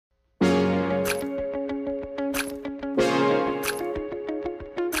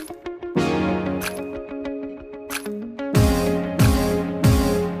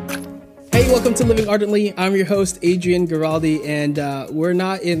Welcome to Living Ardently. I'm your host, Adrian Giraldi, and we're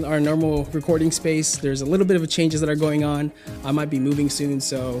not in our normal recording space. There's a little bit of changes that are going on. I might be moving soon,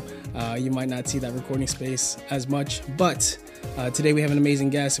 so you might not see that recording space as much. But today we have an amazing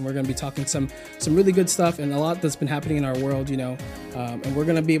guest, and we're going to be talking some really good stuff and a lot that's been happening in our world, and we're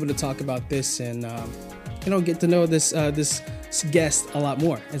going to be able to talk about this and, get to know this guest a lot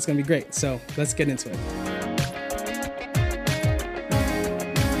more. It's going to be great. So let's get into it.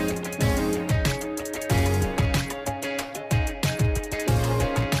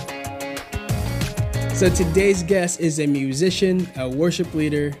 So today's guest is a musician, a worship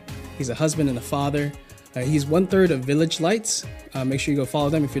leader. He's a husband and a father. He's 1/3 of Village Lights. Make sure you go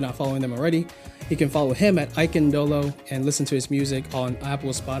follow them if you're not following them already. You can follow him at Ike Ndolo and listen to his music on Apple,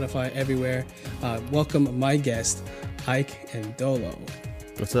 Spotify, everywhere. Welcome my guest, Ike Ndolo.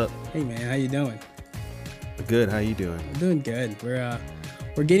 What's up? Hey man, how you doing? Good. How you doing? I'm doing good.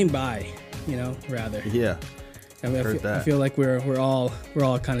 We're getting by, rather. Yeah. I feel like we're all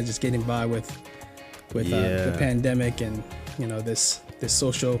kind of just getting by with the pandemic and this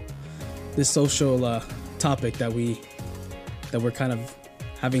social topic that we're kind of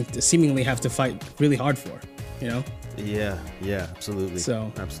having to seemingly have to fight really hard for, Yeah, absolutely. So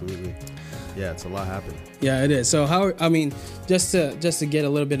absolutely, yeah, it's a lot happening. Yeah, it is. So just to get a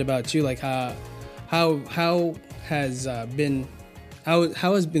little bit about you, like how has been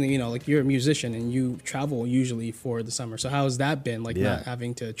like you're a musician and you travel usually for the summer. So how has that been, like not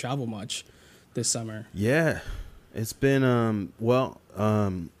having to travel much this summer? Yeah, it's been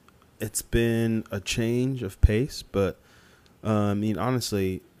it's been a change of pace, but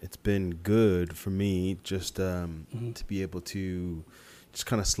honestly, it's been good for me just to be able to just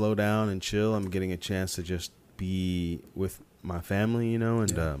kind of slow down and chill. I'm getting a chance to just be with my family, and I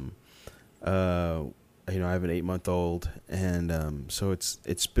have an 8-month-old, and so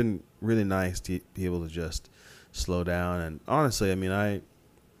it's been really nice to be able to just slow down. And honestly,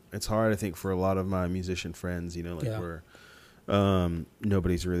 it's hard, I think, for a lot of my musician friends, where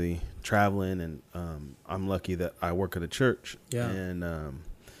nobody's really traveling, and I'm lucky that I work at a church, and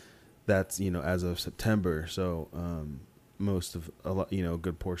that's as of September. So a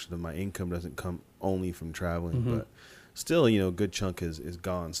good portion of my income doesn't come only from traveling, but still, a good chunk is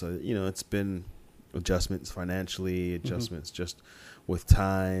gone. So it's been adjustments financially, adjustments just with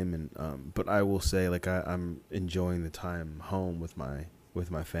time, and but I will say, like, I'm enjoying the time home with my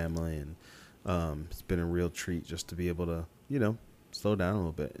family, and it's been a real treat just to be able to slow down a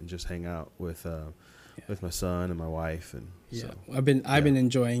little bit and just hang out with my son and my wife. And so, I've been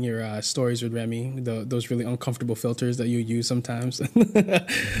enjoying your stories with Remy, those really uncomfortable filters that you use sometimes.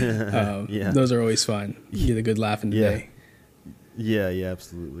 Those are always fun. You get a good laugh in the day. Yeah,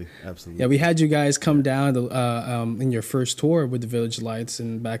 absolutely. Yeah, we had you guys come down in your first tour with the Village Lights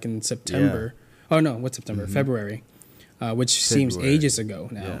and back in September. Oh no, what's September? February. Which seems ages ago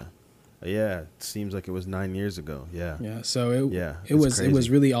now. Yeah, it seems like it was 9 years ago. Yeah. So it was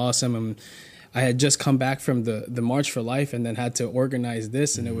really awesome. I had just come back from the March for Life, and then had to organize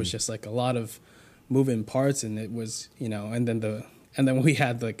this, and it was just like a lot of moving parts, and it was and then we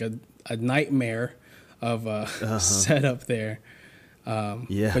had like a nightmare of setup there.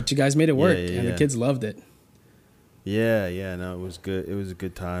 But you guys made it work, and the kids loved it. No, it was good. It was a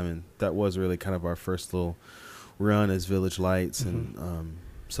good time, and that was really kind of our first little run as Village Lights, and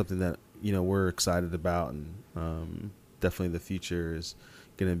something that we're excited about, and definitely the future is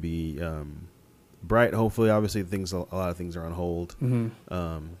going to be bright. Hopefully, obviously, a lot of things are on hold.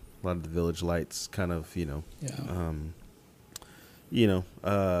 A lot of the Village Lights kind of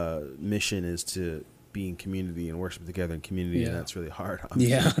mission is to be in community and worship together in community, and that's really hard.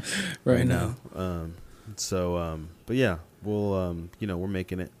 Right now. But yeah, we'll we're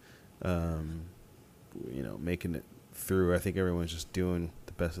making it. Making it through. I think everyone's just doing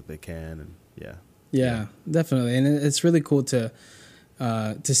the best that they can, and definitely. And it's really cool to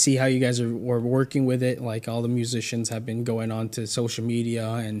see how you guys are working with it. Like, all the musicians have been going on to social media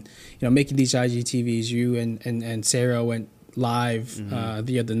and making these IGTVs. You and Sarah went live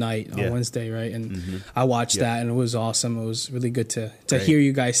the other night on Wednesday, right? And I watched that, and it was awesome. It was really good to hear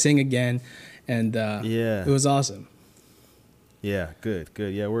you guys sing again, and it was awesome. Yeah, good.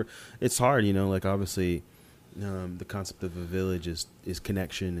 Yeah, it's hard, like, obviously, the concept of a village is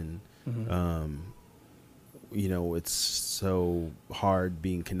connection, and it's so hard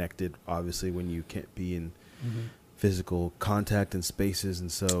being connected, obviously, when you can't be in physical contact and spaces,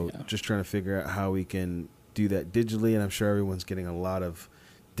 and so just trying to figure out how we can do that digitally. And I'm sure everyone's getting a lot of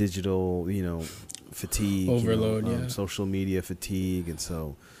digital, fatigue, overload, social media fatigue, and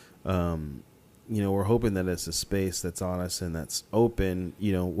so we're hoping that it's a space that's honest and that's open,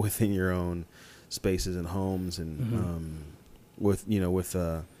 within your own spaces and homes, and with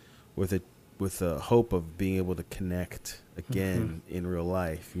a hope of being able to connect again in real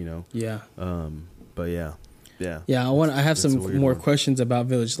life, Yeah. But yeah. I have some more one. questions about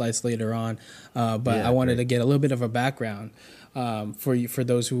Village Lights later on, but Yeah, I wanted great. to get a little bit of a background for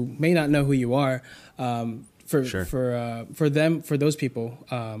those who may not know who you are. Sure. For those people,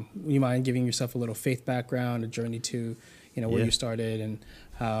 you mind giving yourself a little faith background, a journey to, where Yeah. you started and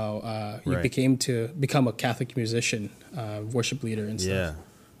how you Right. become a Catholic musician, worship leader and stuff.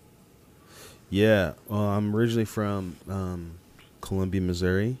 Yeah. Well, I'm originally from Columbia,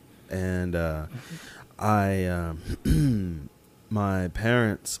 Missouri, and I my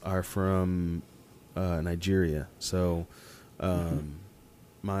parents are from Nigeria. So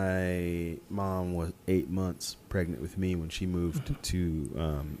my mom was 8 months pregnant with me when she moved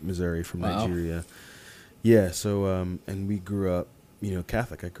to Missouri from Wow. Nigeria. Yeah. So and we grew up,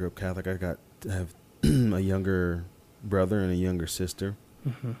 Catholic. I grew up Catholic. I have a younger brother and a younger sister.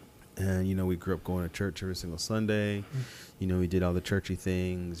 And, we grew up going to church every single Sunday. We did all the churchy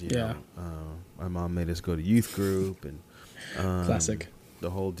things. Yeah. My mom made us go to youth group and Classic. the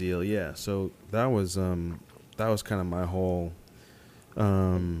whole deal. Yeah. So that was kind of my whole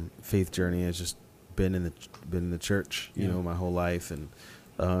faith journey. It's just been in the church, my whole life, and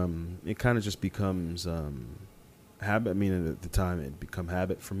it kind of just becomes habit. I mean, at the time it become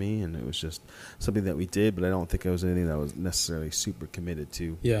habit for me, and it was just something that we did, but I don't think it was anything that I was necessarily super committed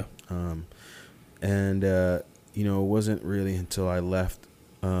to. Yeah. It wasn't really until I left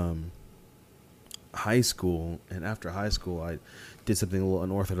high school, and after high school I did something a little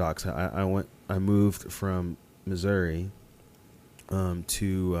unorthodox. I moved from Missouri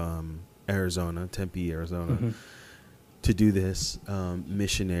to Arizona, Tempe, Arizona, to do this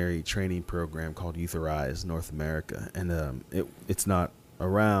missionary training program called Youth Arise North America, and it's not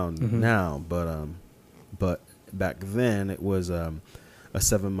around now, but back then it was a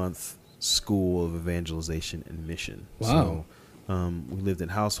 7-month school of evangelization and mission. Wow. So we lived in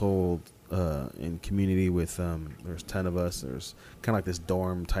household in community with there's 10 of us. There's kind of like this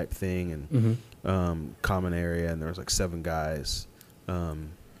dorm type thing, and common area, and there was like 7 guys on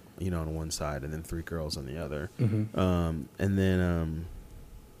one side and then 3 girls on the other. And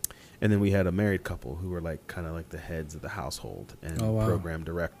then we had a married couple who were like kind of like the heads of the household and program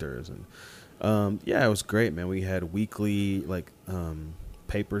directors, and it was great, man. We had weekly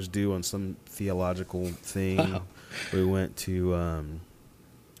papers due on some theological thing. Wow. We went to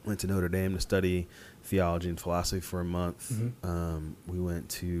Notre Dame to study theology and philosophy for a month. We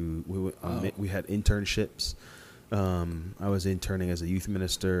had internships. I was interning as a youth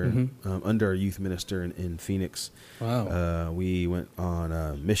minister, under a youth minister in Phoenix. Wow. We went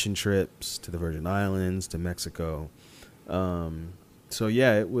on mission trips to the Virgin Islands, to Mexico.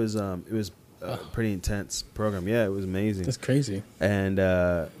 It was a pretty intense program. Yeah, it was amazing. That's crazy. And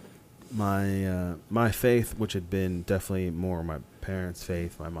my faith, which had been definitely more my parents'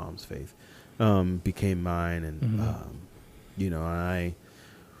 faith, my mom's faith, became mine, and I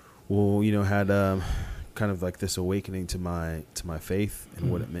had kind of like this awakening to my faith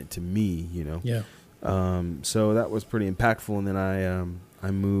and what it meant to me, Yeah. So that was pretty impactful. And then I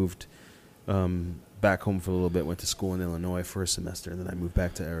moved back home for a little bit, went to school in Illinois for a semester, and then I moved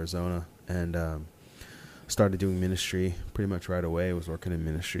back to Arizona and started doing ministry pretty much right away. I was working in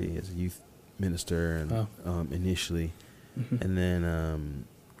ministry as a youth minister and initially, and then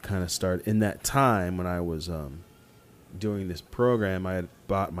kind of started in that time when I was doing this program. I had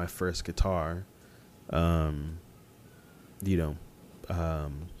bought my first guitar,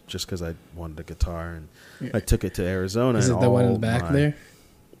 just because I wanted a guitar, and I took it to Arizona. Is it the one in the back there?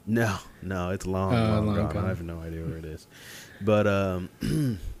 No, it's long gone. I have no idea where it is. But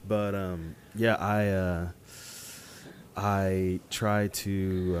I tried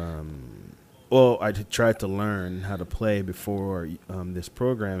to I tried to learn how to play before this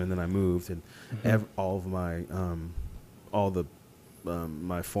program, and then I moved, and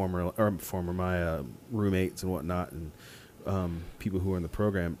my former roommates and whatnot, and people who were in the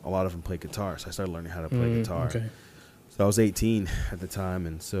program, a lot of them played guitar, so I started learning how to play guitar. Okay. So I was 18 at the time,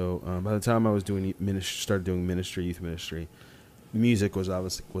 and so by the time I was started doing ministry, youth ministry, music was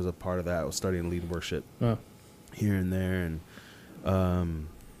a part of that. I was starting to lead worship here and there, and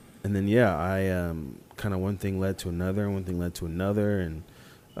then I kind of one thing led to another, and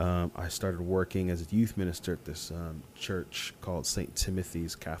I started working as a youth minister at this church called St.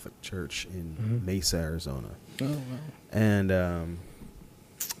 Timothy's Catholic Church in Mesa, Arizona. Oh wow! And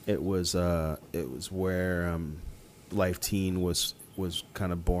it was where Life Teen was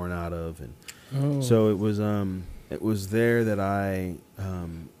kind of born out of, and So it was there that I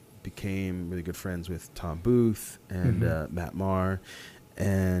became really good friends with Tom Booth and Matt Maher,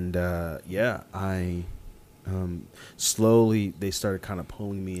 and I slowly they started kind of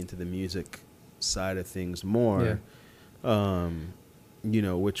pulling me into the music side of things more,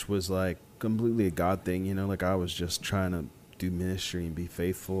 which was like completely a God thing, like I was just trying to do ministry and be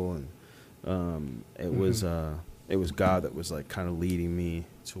faithful, and it was God that was like kind of leading me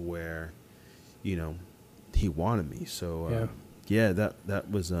to where he wanted me. So that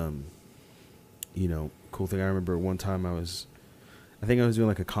was cool thing. I remember one time I think I was doing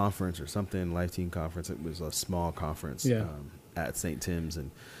like a conference or something, Life Team conference. It was a small conference at St. Tim's,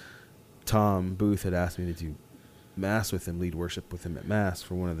 and Tom Booth had asked me to do Mass with him, lead worship with him at Mass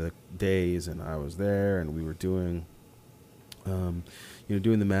for one of the days, and I was there, and we were doing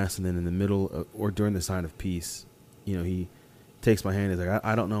doing the Mass, and then in the middle or during the Sign of Peace, he takes my hand. He's like,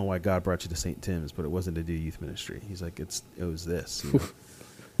 I don't know why God brought you to St. Tim's, but it wasn't to do youth ministry. He's like, it was this.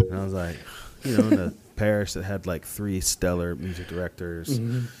 And I was like, in a parish that had like 3 stellar music directors,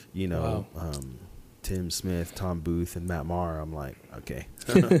 wow. Tim Smith, Tom Booth, and Matt Maher. I'm like, okay,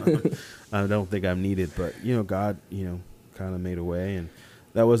 I don't think I'm needed, but God, kind of made a way, and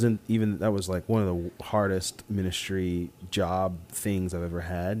that was like one of the hardest ministry job things I've ever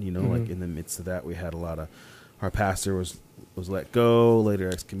had. Like in the midst of that, we had a lot of, our pastor was let go, later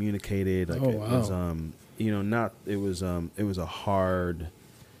excommunicated. Like it was, it was a hard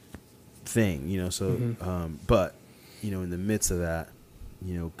thing, so, but, in the midst of that,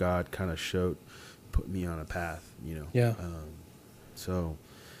 God kind of put me on a path, so,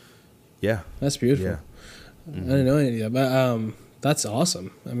 yeah. That's beautiful. Yeah. I didn't know any of that, but, that's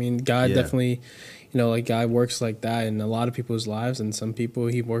awesome. I mean, God definitely, like God works like that in a lot of people's lives, and some people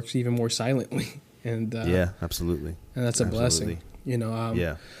he works even more silently. And absolutely. And that's a blessing.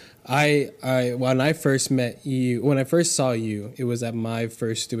 I when I first saw you, it was at my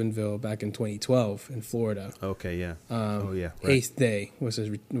first Steubenville back in 2012 in Florida. Okay, yeah. Right. Eighth Day was a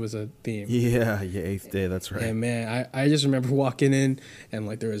theme. Yeah, Eighth Day. That's right. And man, I just remember walking in, and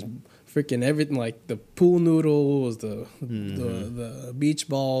like there was freaking everything, like the pool noodles, the beach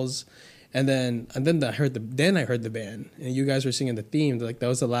balls. And then I heard the band, and you guys were singing the theme. Like that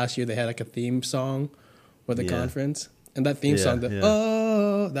was the last year they had like a theme song for the conference, and that theme song,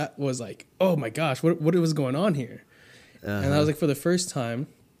 that was like, oh my gosh, what was going on here? And I was like, for the first time,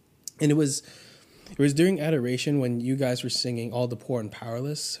 and it was during adoration when you guys were singing "All the Poor and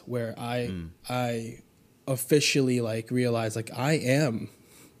Powerless," where I officially like realized like I am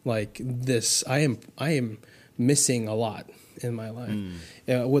like this. I am missing a lot in my life,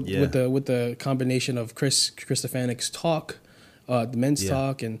 with the combination of Chris Stefanik's talk, the men's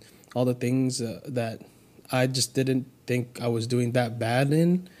talk, and all the things that I just didn't think I was doing that bad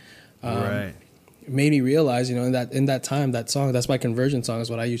in. Right. It made me realize, in that time, that song, that's my conversion song, is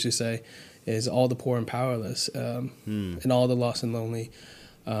what I usually say, is all the poor and powerless, and all the lost and lonely.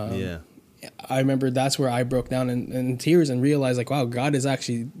 I remember that's where I broke down in tears and realized like, wow, that is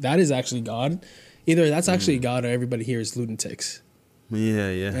actually God. Either that's actually God or everybody here is lunatics. Yeah.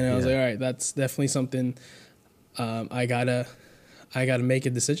 And I was like, all right, that's definitely something I gotta make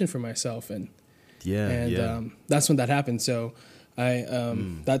a decision for myself. And that's when that happened. So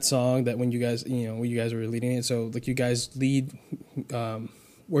that song that when you guys were leading it, so like you guys lead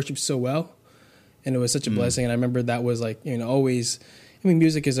worship so well, and it was such a blessing. And I remember that was like, always, I mean,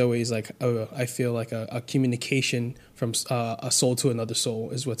 music is always like, I feel like a communication from a soul to another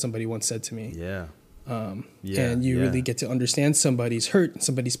soul, is what somebody once said to me. And you really get to understand somebody's hurt,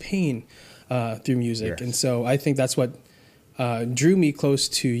 somebody's pain through music. Yes. And so I think that's what drew me close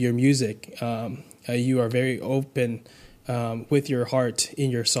to your music. You are very open with your heart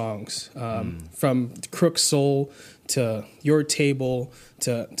in your songs, from Crook Soul to Your Table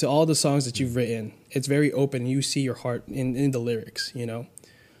to all the songs that you've written. It's very open. You see your heart in the lyrics,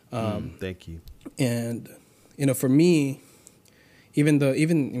 Thank you. And, for me, even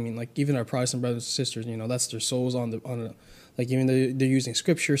our Protestant brothers and sisters, that's their souls on like, even though they're using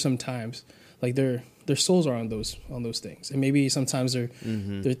scripture sometimes, like their souls are on those things. And maybe sometimes their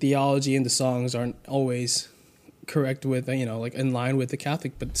theology in the songs aren't always correct with, like in line with the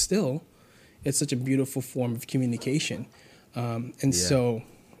Catholic, but still it's such a beautiful form of communication. So,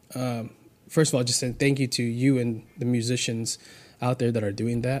 first of all, just saying thank you to you and the musicians out there that are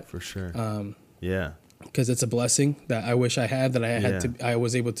doing that. For sure. Because it's a blessing that I wish I had, that I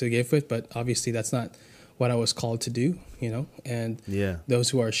was able to give with, but obviously that's not what I was called to do, and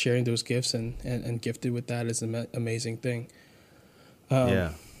those who are sharing those gifts and gifted with that is an amazing thing.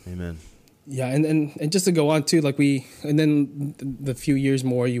 Amen. Yeah, and just to go on too, like and then the few years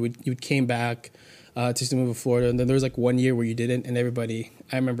more, you came back to move to Florida, and then there was like 1 year where you didn't, and everybody,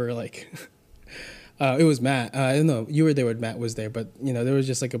 I remember like, it was Matt. I don't know, you were there when Matt was there, but you know there was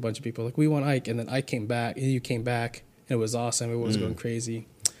just like a bunch of people like we want Ike, and then Ike came back, and you came back, and it was awesome. It was going crazy.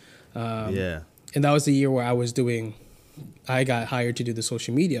 Yeah, and that was the year where I got hired to do the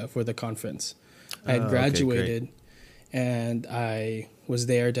social media for the conference. I had graduated, and I was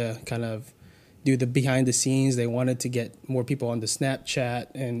there to kind of do the behind the scenes. They wanted to get more people on the Snapchat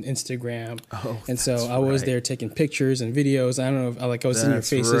and Instagram. And so I was there taking pictures and videos. I don't know if I was in your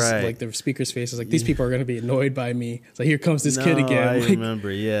faces, like the speakers' faces, like these people are going to be annoyed by me. It's like, here comes this kid again. I like,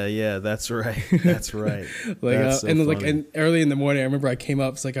 remember. Yeah. That's right. That's right. like, that's so and funny. like, and early in the morning, I remember I came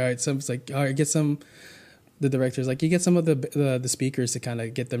up. It's like, all right, get some. The director's like, you get some of the speakers to kind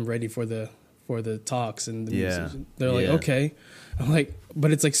of get them ready for the talks and the music. They're like, okay. I'm like,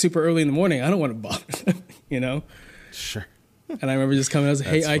 but it's like super early in the morning. I don't want to bother them, you know? Sure. And I remember just coming, I was like,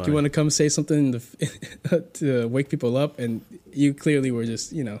 hey, Ike, you want to come say something to wake people up? And you clearly were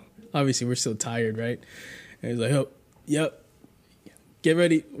just, you know, obviously we're still tired, right? And he's like, oh, yep, get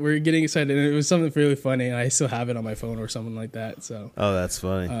ready. We're getting excited. And it was something really funny. And I still have it on my phone or something like that. So. Oh, that's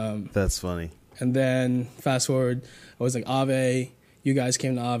funny. That's funny. And then fast forward, I was like, Ave. You guys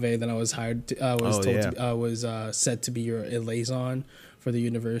came to Ave, then I was hired. I was set to be your liaison for the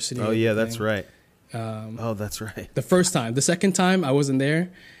university. Oh yeah, that's right. That's right. The first time, the second time I wasn't there,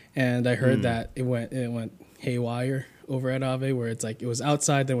 and I heard that it went haywire over at Ave, where it's like it was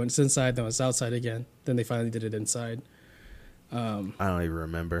outside, then it's inside, then it's outside again. Then they finally did it inside. I don't even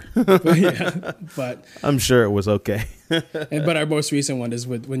remember. but I'm sure it was okay. But our most recent one is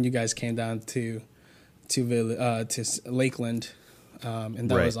when you guys came down to Lakeland. And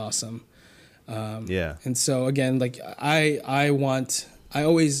that was awesome. And so again, like I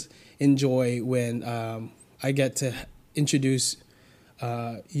always enjoy when I get to introduce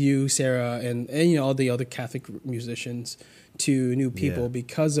you, Sarah, and you know all the other Catholic musicians to new people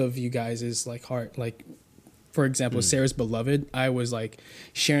because of you guys' like heart. Like for example, Sarah's Beloved. I was like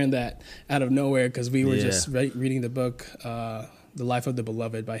sharing that out of nowhere because we were just reading the book The Life of the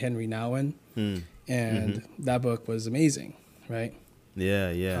Beloved by Henry Nouwen, and that book was amazing, right?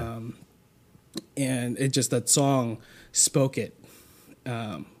 Yeah. And it just, that song spoke it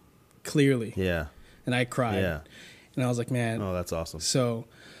clearly. Yeah. And I cried. Yeah. And I was like, man. Oh, that's awesome. So,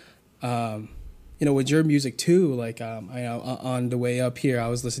 you know, with your music too, like on the way up here, I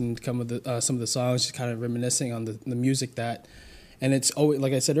was listening to some of the songs, just kind of reminiscing on the music and it's always,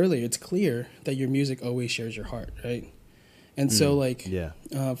 like I said earlier, it's clear that your music always shares your heart, right? And so like,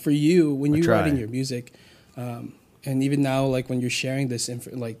 for you, when you're writing your music, and even now, like when you're sharing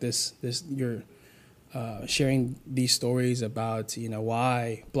you're sharing these stories about, you know,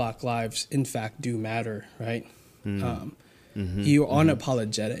 why Black lives in fact do matter, right? You're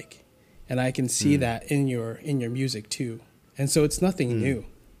unapologetic, and I can see that in your music too. And so it's nothing new,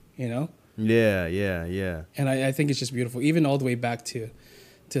 you know? Yeah. And I think it's just beautiful, even all the way back to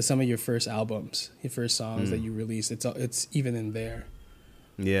some of your first albums, your first songs that you released. It's even in there.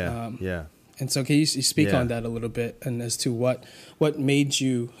 Yeah. And so can you speak on that a little bit, and as to what made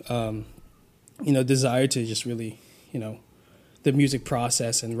you, you know, desire to just really, you know, the music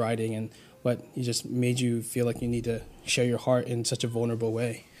process and writing, and what you just made you feel like you need to share your heart in such a vulnerable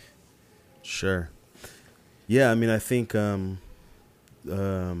way? Sure. Yeah, I mean, I think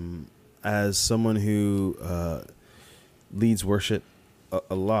as someone who leads worship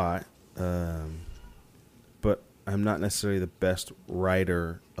a lot, but I'm not necessarily the best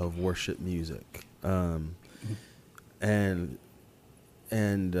writer of worship music, and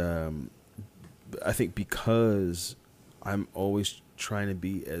I think because I'm always trying to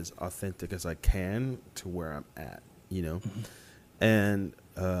be as authentic as I can to where I'm at, you know, and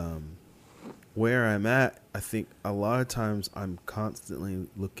where I'm at, I think a lot of times I'm constantly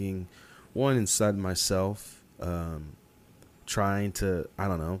looking inside myself, trying to, I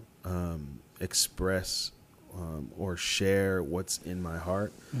don't know, express or share what's in my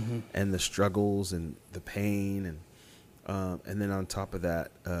heart, and the struggles and the pain, and then on top of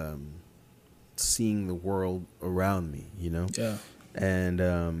that, seeing the world around me, you know,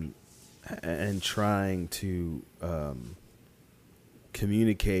 and trying to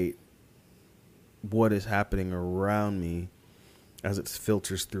communicate what is happening around me as it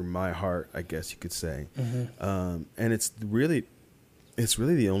filters through my heart, I guess you could say. And it's really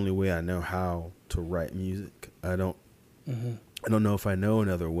the only way I know how to write music. I don't know if I know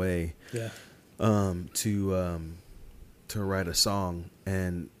another way to write a song.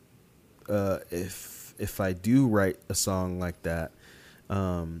 And if I do write a song like that,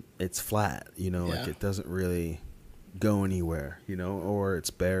 it's flat, like it doesn't really go anywhere, or it's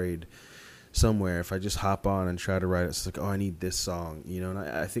buried somewhere. If I just hop on and try to write it, it's like, oh, I need this song, and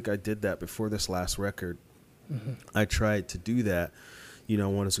I think I did that before this last record. I tried to do that,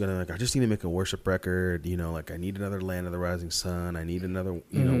 one is gonna, like, I just need to make a worship record, like I need another Land of the Rising Sun, I need another,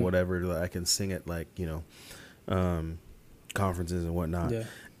 whatever, that I can sing at, like, conferences and whatnot.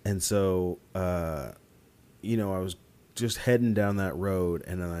 And so I was just heading down that road,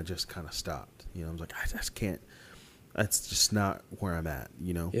 and then I just kind of stopped. I was like, I just can't. That's just not where I'm at,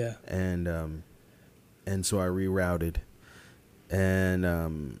 Yeah. And so I rerouted, and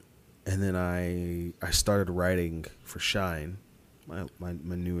then I started writing for Shine, my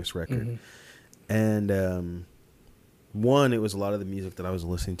newest record, and one, it was a lot of the music that I was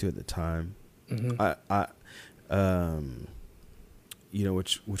listening to at the time. Which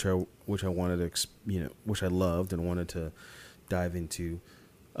I wanted to, which I loved and wanted to dive into.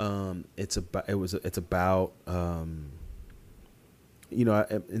 It's about,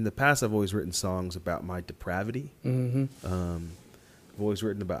 in the past I've always written songs about my depravity. I've always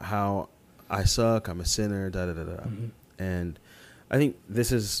written about how I suck, I'm a sinner, and I think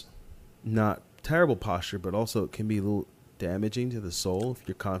this is not terrible posture, but also it can be a little damaging to the soul if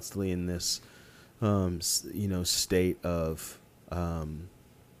you're constantly in this, state of, I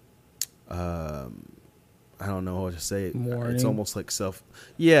don't know how to say it. Mourning. It's almost like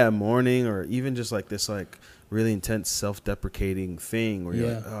mourning, or even just like this, like really intense self-deprecating thing where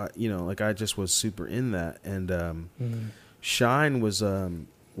you're like, like I just was super in that. And Shine was a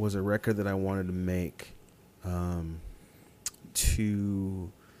record that I wanted to make,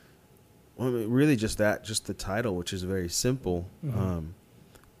 really just the title, which is very simple,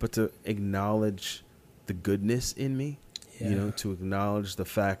 but to acknowledge the goodness in me, to acknowledge the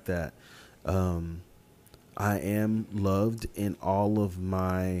fact that I am loved in all of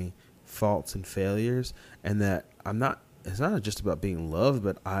my faults and failures, and that it's not just about being loved,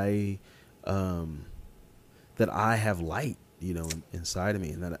 but that I have light, inside of me,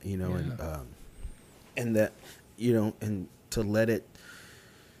 and that, and that, and to let it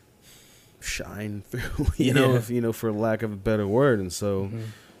shine through, if, for lack of a better word. And so,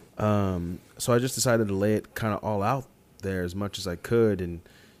 so I just decided to lay it kind of all out there as much as I could, and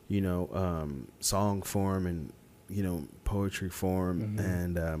song form and poetry form,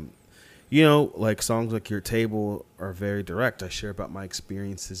 and like songs like Your Table are very direct. I share about my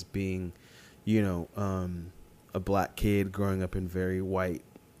experiences being a black kid growing up in very white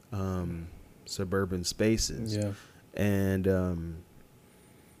suburban spaces, and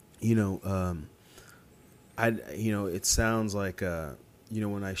it sounds like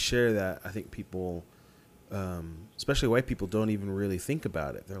when I share that, I think people, especially white people, don't even really think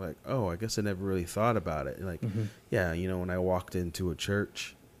about it. They're like, oh, I guess I never really thought about it. Like, when I walked into a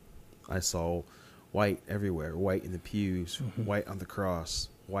church, I saw white everywhere, white in the pews, white on the cross,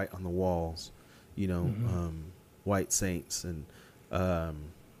 white on the walls, white saints and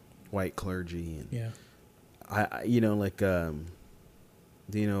white clergy. And I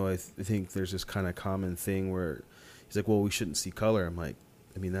think there's this kind of common thing where he's like, well, we shouldn't see color. I'm like,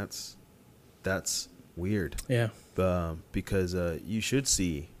 I mean, that's weird. Yeah. Because you should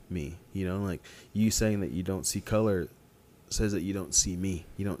see me, like you saying that you don't see color says that you don't see me.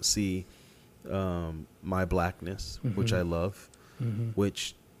 You don't see my blackness, which I love,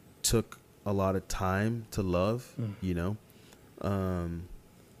 which took a lot of time to love, you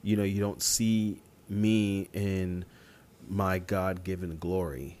don't see me in my God-given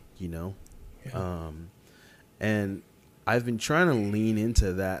glory, and I've been trying to lean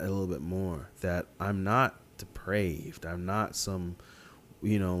into that a little bit more, that I'm not depraved. I'm not some,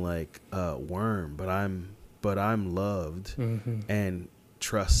 worm, but I'm loved and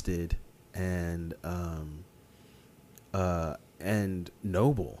trusted and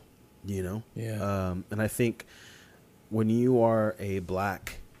noble, and I think when you are a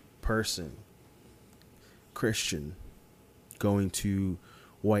black person, Christian, going to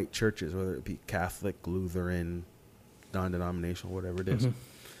white churches, whether it be Catholic, Lutheran, non-denominational, whatever it is,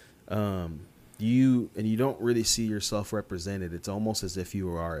 you don't really see yourself represented. It's almost as if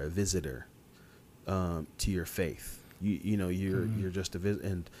you are a visitor to your faith. You're just a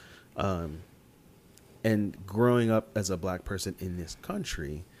visit. And growing up as a black person in this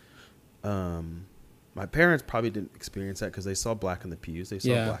country, my parents probably didn't experience that because they saw black in the pews, they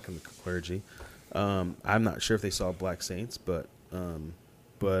saw black in the clergy. I'm not sure if they saw black saints, but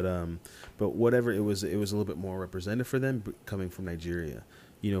whatever, it was a little bit more representative for them coming from Nigeria.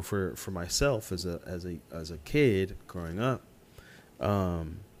 For myself as a kid growing up,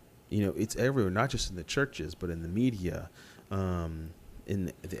 it's everywhere, not just in the churches, but in the media, in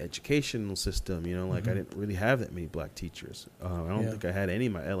in the educational system, you know, like I didn't really have that many black teachers. I don't think I had any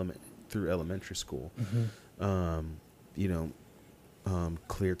in my through elementary school, you know,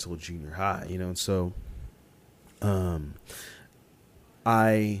 clear till junior high, you know. And so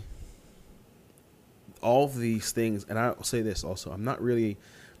all of these things, and I'll say this also, I'm not really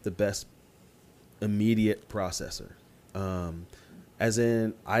the best immediate processor. As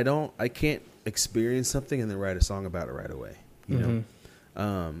in, I can't experience something and then write a song about it right away. You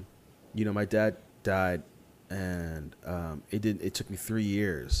know, my dad died, and it took me 3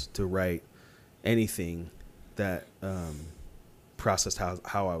 years to write anything that processed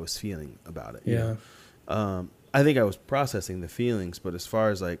how I was feeling about it. You know? I think I was processing the feelings, but as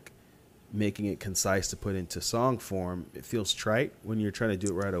far as like making it concise to put into song form, it feels trite when you're trying to do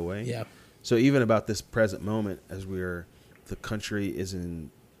it right away. Yeah. So even about this present moment, as the country is in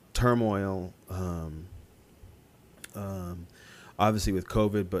turmoil, obviously with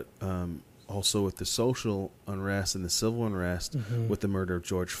COVID, but also with the social unrest and the civil unrest, with the murder of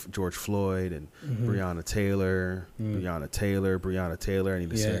George Floyd and Breonna Taylor. I need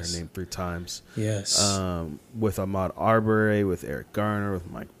to say her name 3 times. Yes. With Ahmaud Arbery, with Eric Garner, with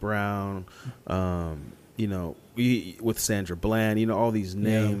Mike Brown, you know, with Sandra Bland, you know, all these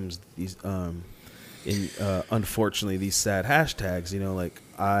names, these unfortunately these sad hashtags, you know, like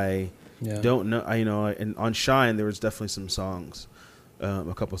I don't know, you know, and on Shine there was definitely some songs,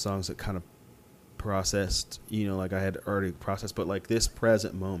 a couple songs that kind of processed, you know, like I had already processed, but like this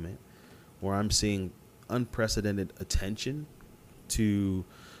present moment where I'm seeing unprecedented attention to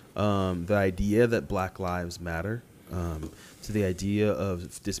the idea that Black Lives Matter, to the idea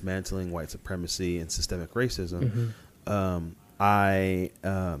of dismantling white supremacy and systemic racism, I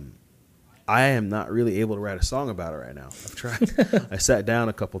am not really able to write a song about it right now. I've tried. I sat down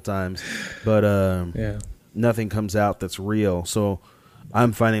a couple times, but nothing comes out that's real. So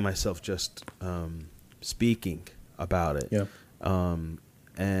I'm finding myself just speaking about it. Yeah.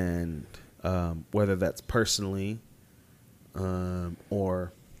 And whether that's personally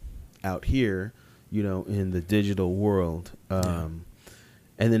or out here, you know, in the digital world. And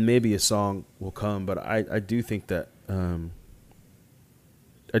then maybe a song will come. But I do think that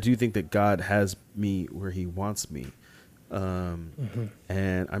God has me where he wants me.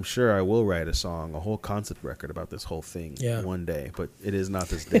 And I'm sure I will write a song, a whole concept record about this whole thing one day, but it is not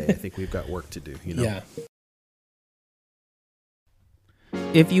this day. I think we've got work to do, you know? Yeah.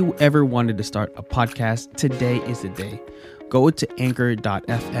 If you ever wanted to start a podcast, today is the day. Go to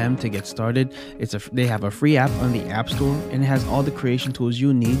anchor.fm to get started. They have a free app on the App Store, and it has all the creation tools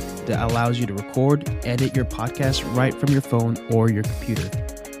you need that allows you to record, edit your podcast right from your phone or your computer.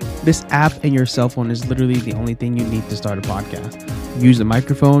 This app and your cell phone is literally the only thing you need to start a podcast. Use a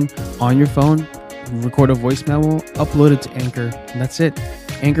microphone on your phone, record a voice memo, upload it to Anchor, and that's it.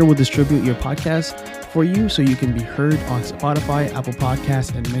 Anchor will distribute your podcast for you so you can be heard on Spotify, Apple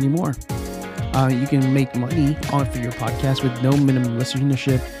Podcasts, and many more. You can make money for your podcast with no minimum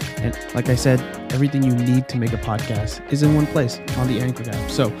listenership. And like I said, everything you need to make a podcast is in one place on the Anchor app.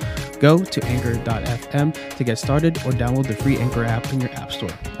 So go to anchor.fm to get started or download the free Anchor app in your app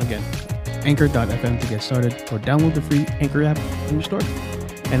store. Again, anchor.fm to get started or download the free Anchor app in your store.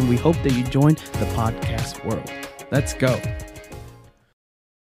 And we hope that you join the podcast world. Let's go.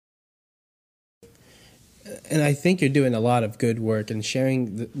 And I think you're doing a lot of good work and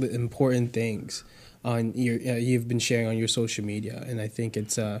sharing the important things on you've been sharing on your social media, and I think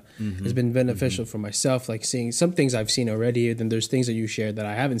it's been beneficial for myself. Like seeing some things I've seen already, then there's things that you shared that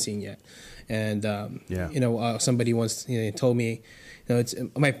I haven't seen yet. And you know, somebody once told me, you know, it's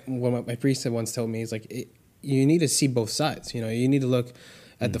my priest once told me, it's like you need to see both sides. You know, you need to look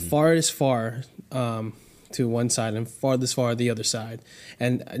at the farthest far to one side and farthest far the other side,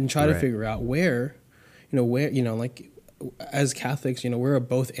 and try to figure out where. Like as Catholics, we're a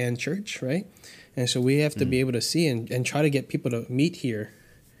both and church, right? And so we have to be able to see and try to get people to meet here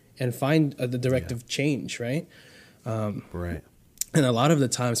and find the directive change, right? Right. And a lot of the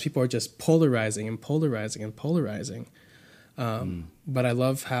times people are just polarizing. But I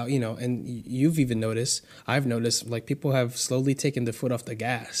love how, and you've even noticed, I've noticed, like people have slowly taken the foot off the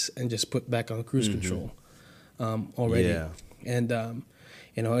gas and just put back on cruise control already. Yeah. And,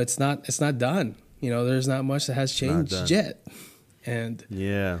 it's not done. There's not much that has changed yet. And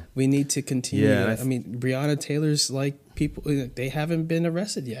we need to continue. Yeah, I mean, Breonna Taylor's like people, they haven't been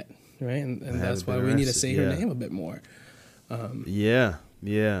arrested yet, right? And that's why we need to say her name a bit more. Yeah.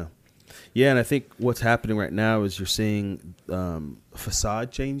 And I think what's happening right now is you're seeing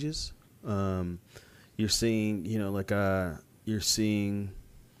facade changes. You're seeing, you're seeing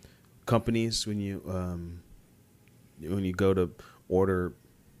companies when you go to order,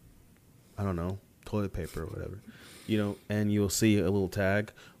 I don't know, toilet paper or whatever, and you'll see a little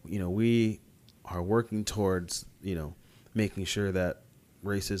tag, we are working towards, making sure that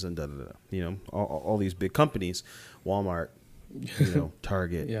racism, all these big companies, Walmart,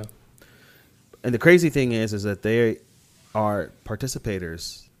 Target. Yeah. And the crazy thing is that they are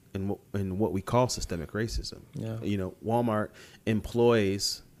participators in what we call systemic racism. Yeah. Walmart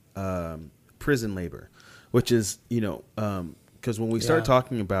employs prison labor, which is, because when we start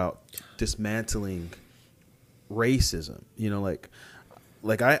talking about dismantling racism,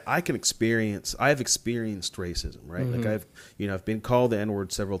 I've experienced racism, right? Mm-hmm. Like I've been called the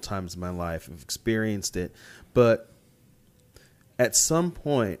N-word several times in my life. I've experienced it, but at some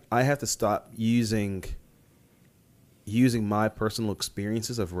point I have to stop using my personal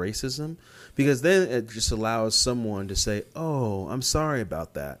experiences of racism, because then it just allows someone to say, "Oh, I'm sorry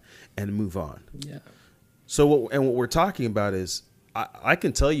about that," and move on. Yeah. So what we're talking about is I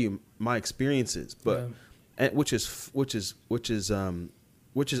can tell you my experiences, but which is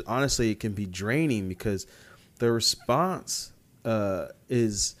honestly, it can be draining, because the response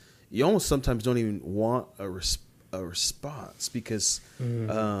is, you almost sometimes don't even want a response, because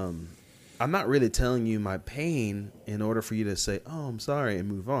I'm not really telling you my pain in order for you to say, "Oh, I'm sorry," and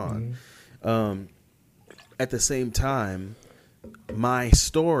move on. At the same time, my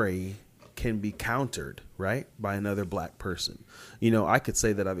story can be countered, right, by another black person. I could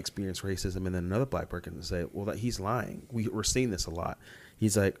say that I've experienced racism, and then another black person can say, "Well, that he's lying. We're seeing this a lot."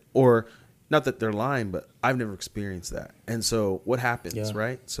 He's like, or not that they're lying, but I've never experienced that. And so what happens,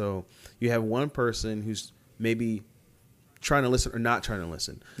 right? So you have one person who's maybe trying to listen or not trying to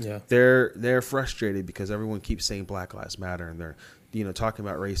listen. Yeah. They're frustrated because everyone keeps saying Black Lives Matter, and they're, talking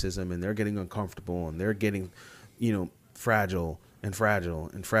about racism, and they're getting uncomfortable, and they're getting, fragile. And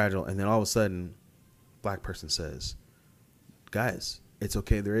then all of a sudden, black person says, "Guys, it's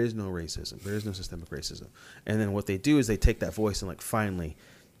okay. There is no racism. There is no systemic racism." And then what they do is they take that voice and finally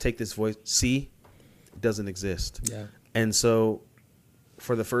take this voice. See, it doesn't exist. Yeah. And so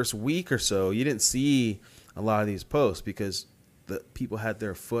for the first week or so, you didn't see a lot of these posts, because the people had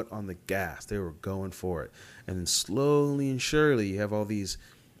their foot on the gas. They were going for it. And then slowly and surely, you have all these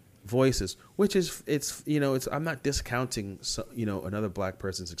voices, which is, I'm not discounting, another black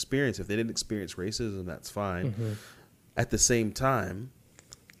person's experience. If they didn't experience racism, that's fine. Mm-hmm. At the same time,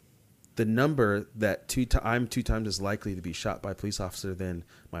 the number that I'm 2 times as likely to be shot by a police officer than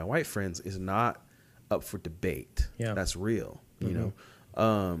my white friends is not up for debate. Yeah. That's real.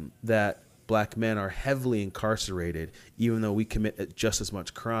 That black men are heavily incarcerated, even though we commit just as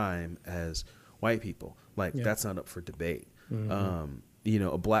much crime as white people. That's not up for debate. Mm-hmm.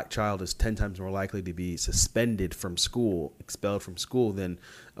 A black child is 10 times more likely to be suspended from school, expelled from school, than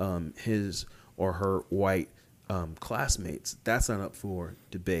his or her white classmates. That's not up for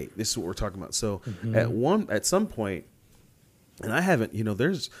debate. This is what we're talking about. So at some point, and I haven't,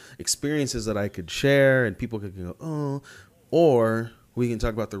 there's experiences that I could share, and people could go, "Oh," or we can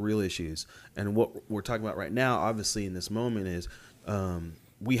talk about the real issues. And what we're talking about right now, obviously in this moment, is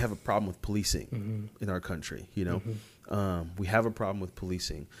we have a problem with policing in our country. We have a problem with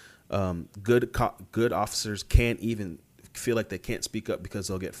policing. Good officers can't even feel like they can't speak up because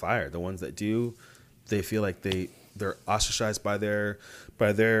they'll get fired. The ones that do, they feel like they're ostracized by their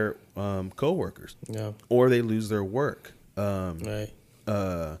coworkers, or they lose their work. Right.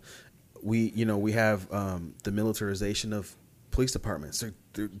 We have the militarization of police departments.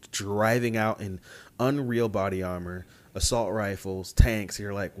 They're driving out in unreal body armor, assault rifles, tanks.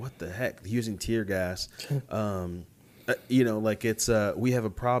 You're like, what the heck? Using tear gas. It's we have a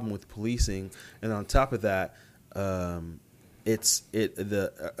problem with policing, and on top of that, the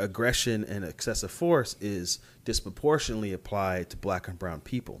aggression and excessive force is disproportionately applied to black and brown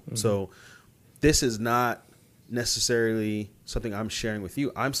people. Mm-hmm. So this is not necessarily something I'm sharing with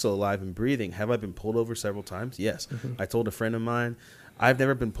you. I'm still alive and breathing. Have I been pulled over several times? Yes. Mm-hmm. I told a friend of mine, I've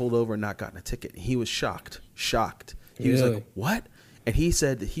never been pulled over and not gotten a ticket. He was shocked. He was like, "What?" And he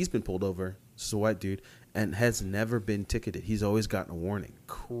said that he's been pulled over. This is a white dude, and has never been ticketed. He's always gotten a warning.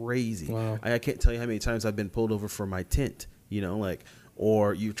 Crazy. Wow. I can't tell you how many times I've been pulled over for my tint,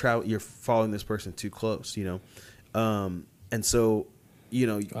 or you're following this person too close, and so,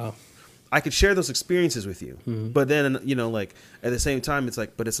 wow. I could share those experiences with you, but then, at the same time, it's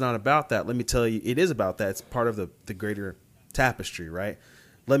like, but it's not about that. Let me tell you, it is about that. It's part of the greater tapestry, right?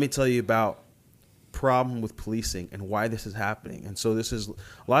 Let me tell you about problem with policing and why this is happening. And so this is a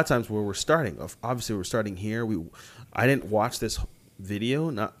lot of times where we're starting. Obviously, we're starting here. I didn't watch this video,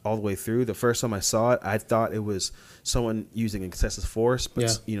 not all the way through. The first time I saw it, I thought it was someone using excessive force,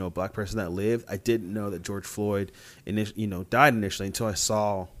 but a black person that lived. I didn't know that George Floyd, died initially until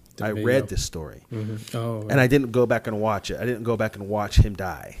I read this story. Mm-hmm. Oh, right. And I didn't go back and watch it. I didn't go back and watch him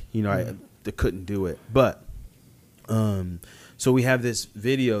die. I couldn't do it. But so we have this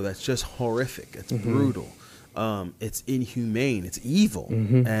video that's just horrific. It's brutal. It's inhumane. It's evil.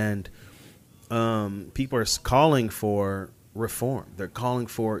 And people are calling for reform. They're calling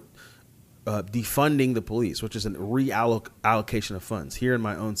for defunding the police, which is a reallocation of funds. Here in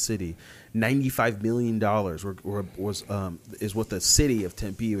my own city, $95 million is what the city of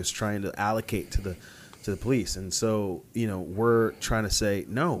Tempe was trying to allocate to the police. And so, we're trying to say,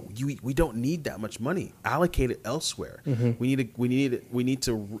 no, we don't need that much money. Allocate it elsewhere. We need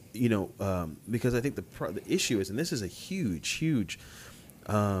to, because I think the issue is, and this is a huge,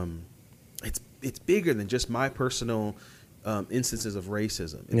 it's bigger than just my personal instances of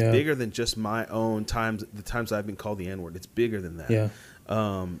racism. It's bigger than just my own the times I've been called the N-word. It's bigger than that. Yeah.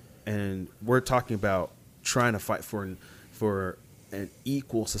 And we're talking about trying to fight for an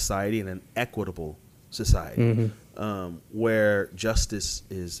equal society and an equitable society, where justice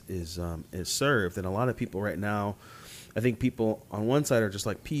is served. And a lot of people right now, I think people on one side are just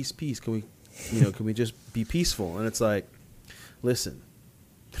like, peace. Can we just be peaceful? And it's like, listen,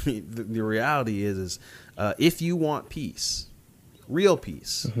 the reality is if you want peace, real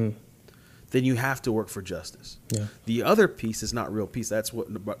peace, then you have to work for justice. Yeah. The other peace is not real peace. That's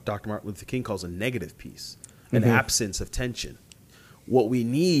what Dr. Martin Luther King calls a negative peace, an absence of tension. What we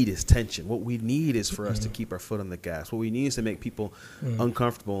need is tension. What we need is for us to keep our foot on the gas. What we need is to make people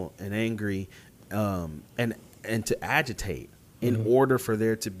uncomfortable and angry, and to agitate in order for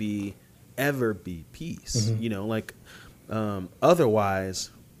there to ever be peace.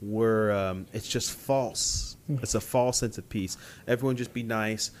 Otherwise, it's just false. It's a false sense of peace. Everyone just be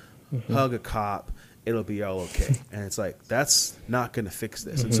nice, hug a cop, it'll be all okay. And it's like, that's not going to fix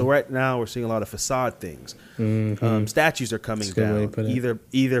this. And so right now we're seeing a lot of facade things. Statues are coming down,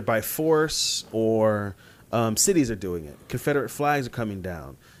 either by force or cities are doing it. Confederate flags are coming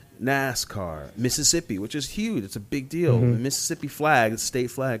down. NASCAR, Mississippi, which is huge. It's a big deal. The Mississippi flag, the state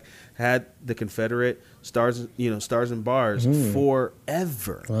flag, had the Confederate stars and bars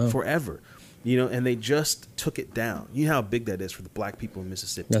forever. Wow. Forever. And they just took it down. You know how big that is for the black people in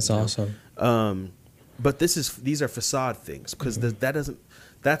Mississippi. That's awesome. But these are facade things, because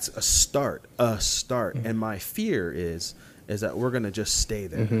that's a start. And my fear is that we're going to just stay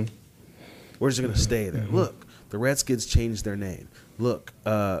there. We're just going to stay there. Look, the Redskins changed their name. Look,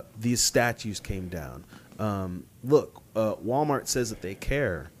 these statues came down. Look, Walmart says that they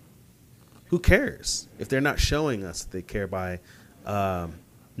care. Who cares if they're not showing us that they care by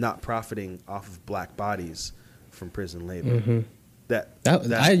not profiting off of black bodies from prison labor?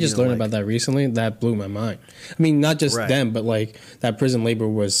 I just learned about that recently. That blew my mind. I mean, not just them, but like that prison labor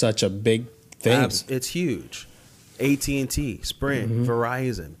was such a big thing. It's huge. AT&T, Sprint,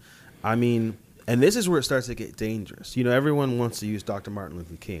 Verizon. I mean, and this is where it starts to get dangerous. Everyone wants to use Dr. Martin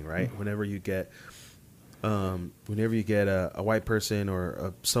Luther King, right? Whenever you get a white person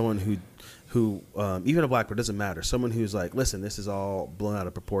or someone who even a black person, doesn't matter. Someone who's like, listen, this is all blown out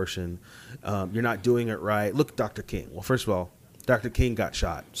of proportion. You're not doing it right. Look, Dr. King. Well, first of all, Dr. King got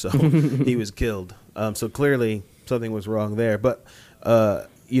shot, so he was killed. So clearly something was wrong there. But at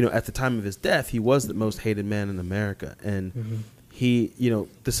the time of his death, he was the most hated man in America, and he,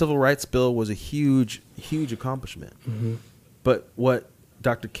 the Civil Rights Bill was a huge accomplishment. But what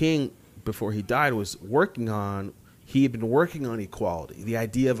Dr. King, before he died, was working on. He had been working on equality, the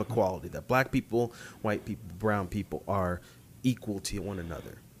idea of equality, that black people, white people, brown people are equal to one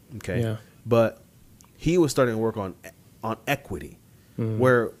another. Okay, yeah. But he was starting to work on equity,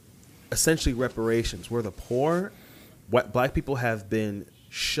 where essentially reparations, where the poor, black people have been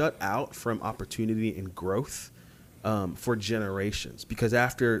shut out from opportunity and growth for generations, because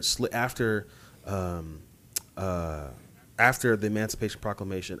after the Emancipation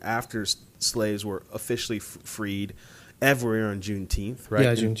Proclamation, after slaves were officially freed, every year on Juneteenth, right?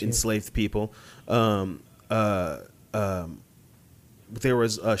 Yeah, Juneteenth. Enslaved people. There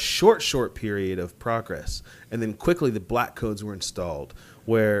was a short period of progress, and then quickly the black codes were installed,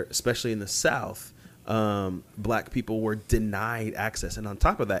 where, especially in the South, black people were denied access. And on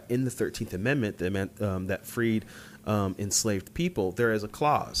top of that, in the 13th Amendment that freed enslaved people, there is a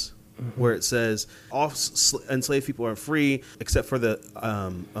clause where it says all enslaved people are free except for the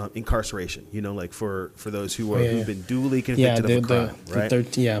incarceration. Like for those who've been duly convicted of a crime,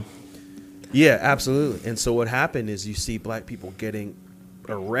 right? Yeah, absolutely. And so what happened is you see black people getting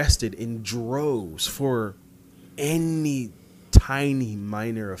arrested in droves for any tiny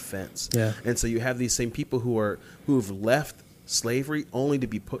minor offense. Yeah. And so you have these same people who've left slavery only to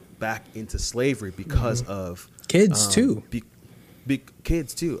be put back into slavery because of kids too.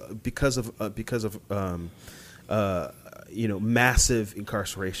 Kids too, because of massive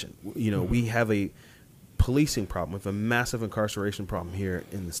incarceration. We have a policing problem, with a massive incarceration problem here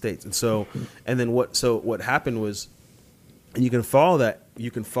in the States. And so, and then what happened was, and you can follow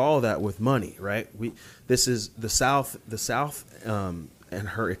that with money, right? This is the South, and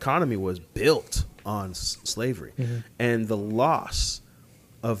her economy was built on slavery, and the loss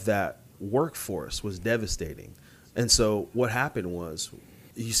of that workforce was devastating. And so what happened was,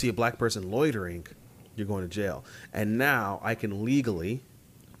 you see a black person loitering, you're going to jail. And now I can legally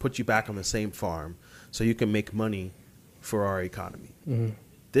put you back on the same farm so you can make money for our economy.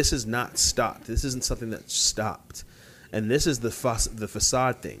 This is not stopped. This isn't something that's stopped. And this is the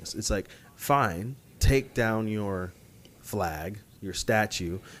facade things. It's like, fine, take down your flag, your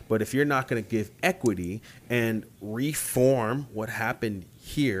statue, but if you're not going to give equity and reform what happened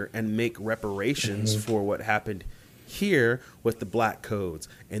here and make reparations for what happened here with the black codes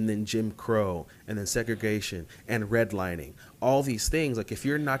and then Jim Crow and then segregation and redlining, all these things, like if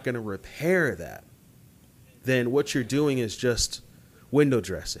you're not going to repair that, then what you're doing is just window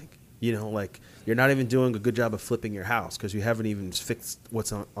dressing. Like you're not even doing a good job of flipping your house because you haven't even fixed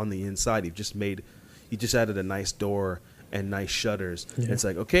what's on the inside. You just added a nice door and nice shutters. Yeah. And it's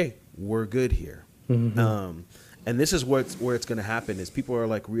like, okay, we're good here. And this is where it's going to happen is people are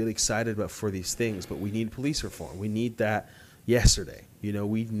like really excited for these things, but we need police reform. We need that yesterday. We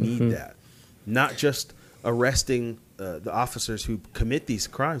need that. Not just arresting the officers who commit these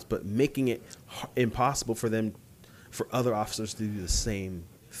crimes, but making it impossible for other officers to do the same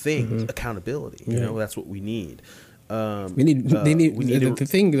thing. Accountability. That's what we need. The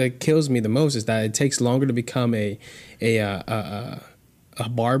thing that kills me the most is that it takes longer to become a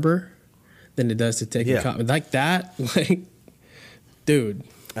barber than it does to take a cop. Like that, dude.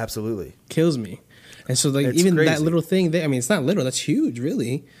 Absolutely. Kills me. And so it's even crazy. That little thing there, it's not little, that's huge,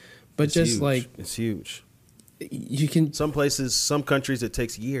 really. But it's just huge. It's huge. You can some countries it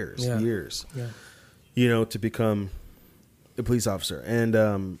takes years to become a police officer. And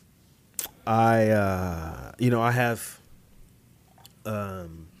I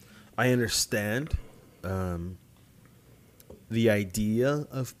understand the idea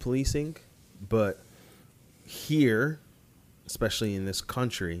of policing, but here, especially in this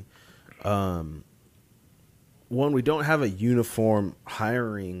country, we don't have a uniform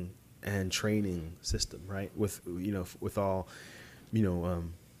hiring and training system, right? With all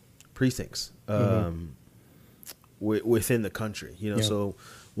precincts within the country, So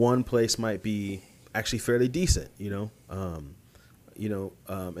one place might be actually fairly decent, and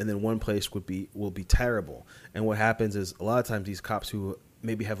then one place will be terrible. And what happens is a lot of times these cops who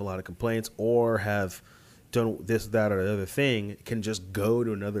maybe have a lot of complaints or have done this, that, or the other thing can just go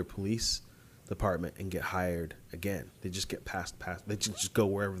to another police department and get hired again. They just get passed. They just go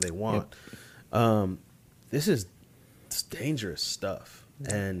wherever they want. Yep. It's dangerous stuff.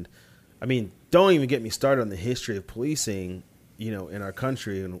 And don't even get me started on the history of policing, in our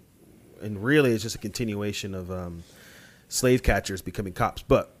country. And really it's just a continuation of slave catchers becoming cops.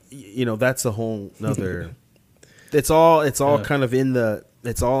 But, that's a whole nother... It's all kind of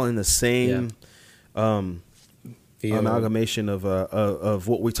it's all in the same amalgamation of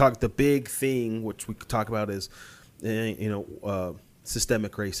what we talk. The big thing which we could talk about is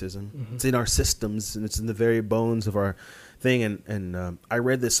systemic racism. It's in our systems and it's in the very bones of our thing. And I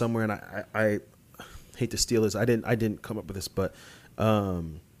read this somewhere, and I hate to steal this. I didn't come up with this, but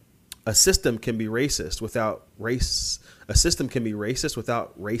a system can be racist without race. A system can be racist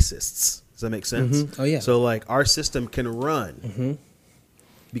without racists. Does that make sense? Oh yeah. So like our system can run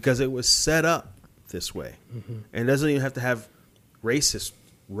because it was set up this way, and it doesn't even have to have racists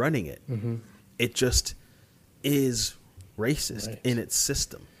running it. It just is racist in its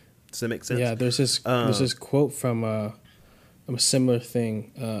system. Does that make sense? Yeah. There's this quote from a similar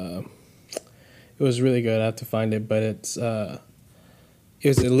thing. It was really good. I have to find it, but it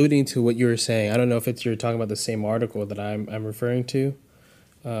was alluding to what you were saying. I don't know if you're talking about the same article that I'm referring to.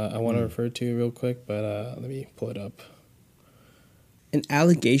 I want to refer to real quick, but let me pull it up. An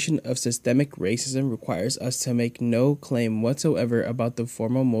allegation of systemic racism requires us to make no claim whatsoever about the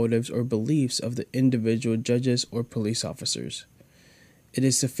formal motives or beliefs of the individual judges or police officers. It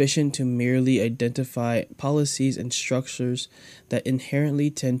is sufficient to merely identify policies and structures that inherently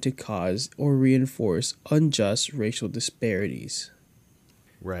tend to cause or reinforce unjust racial disparities.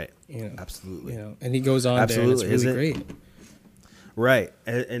 Right. Absolutely. And he goes on Absolutely. there, and it's really great. Right.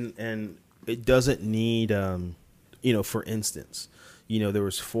 And it doesn't need for instance, there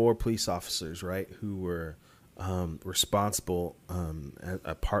was 4 police officers, right, who were responsible as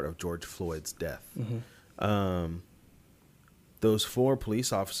a part of George Floyd's death. Those 4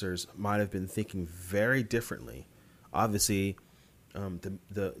 police officers might have been thinking very differently. Obviously, the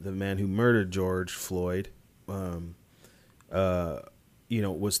man who murdered George Floyd, was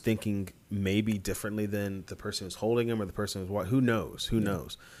thinking maybe differently than the person who's holding him or the person who's who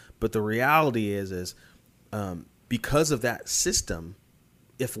knows. But the reality is because of that system,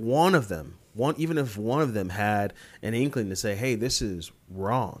 if one of them had an inkling to say, hey, this is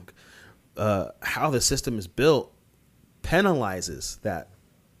wrong, how the system is built penalizes that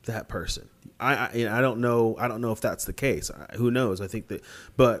person. I don't know if that's the case. Who knows? I think that,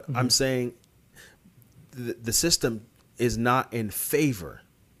 but I'm saying the system is not in favor.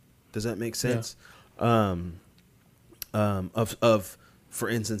 Does that make sense? Yeah. Of for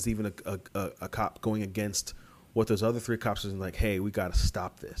instance, even a cop going against what those other 3 cops are like, hey, we got to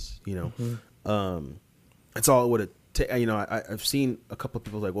stop this. That's all it would have. I've seen a couple of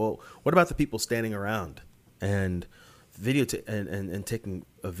people like, well, what about the people standing around and and taking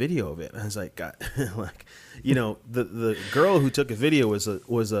a video of it? And I was like, God, the girl who took a video was I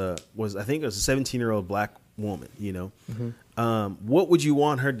think it was a 17-year-old black woman. What would you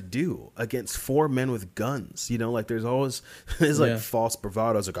want her to do against 4 men with guns? There's always false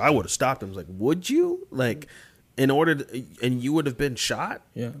bravado. I was like, I would have stopped him. I was like, would you? In order to, and you would have been shot?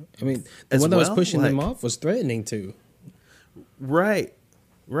 Yeah. I mean, the one that was pushing them off was threatening to. Right.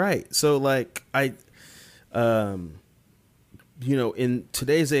 So in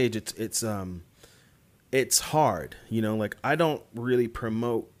today's age, it's hard, I don't really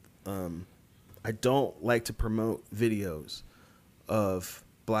promote, I don't like to promote videos of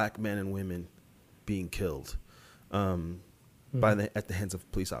black men and women being killed, at the hands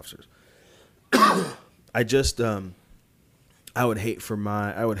of police officers. I just, I would hate for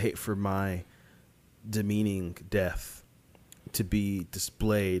my demeaning death to be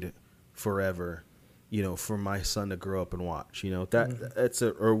displayed forever, for my son to grow up and watch. That's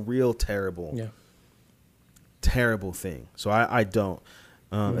a real terrible thing. So I don't.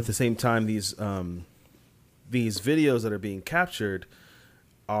 At the same time, these videos that are being captured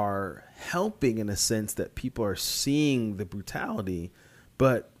are helping in a sense that people are seeing the brutality,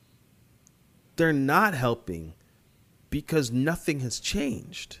 but they're not helping because nothing has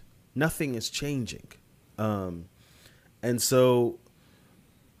changed. Nothing is changing. And so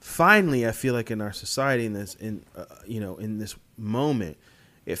finally, I feel like in our society, in this moment,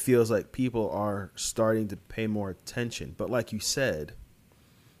 it feels like people are starting to pay more attention. But like you said,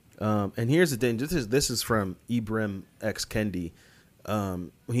 and here's the thing: this is from Ibram X. Kendi,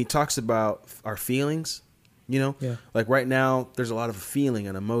 when he talks about our feelings. Like right now, there's a lot of feeling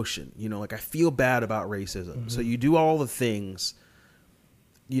and emotion. I feel bad about racism, so you do all the things,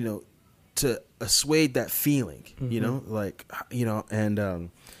 to assuage that feeling.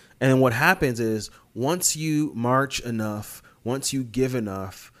 And what happens is once you march enough, once you give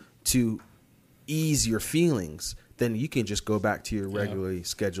enough to ease your feelings, then you can just go back to your regularly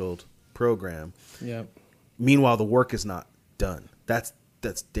scheduled program. Yeah. Meanwhile, the work is not done. That's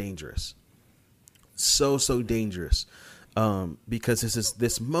dangerous. So dangerous. Because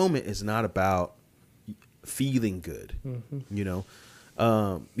this moment is not about feeling good.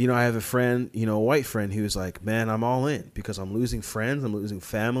 I have a friend, a white friend who's like, man, I'm all in because I'm losing friends, I'm losing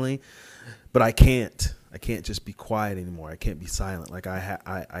family, but I can't just be quiet anymore. I can't be silent. Like I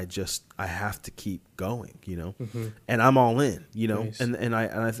have to keep going, and I'm all in, Nice. and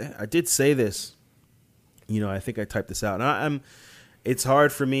I did say this, I think I typed this out, and it's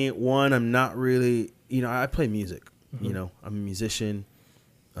hard for me. One, I'm not really, I play music, I'm a musician.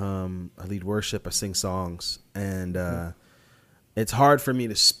 I lead worship, I sing songs, and, it's hard for me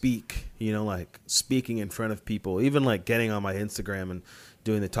to speak, speaking in front of people, even like getting on my Instagram and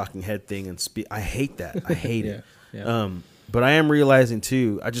doing the talking head thing and speak. I hate that. I hate it. Yeah. But I am realizing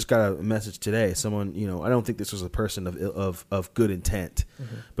too, I just got a message today. Someone, I don't think this was a person of good intent,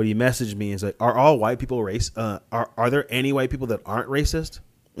 but he messaged me and is like, are all white people are there any white people that aren't racist?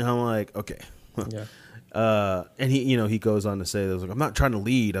 And I'm like, okay. Yeah. And he goes on to say, I'm not trying to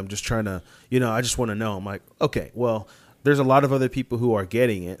lead. I'm just trying to, I just want to know. I'm like, okay, well, there's a lot of other people who are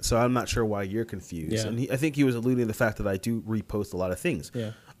getting it, so I'm not sure why you're confused. Yeah. And I think he was alluding to the fact that I do repost a lot of things.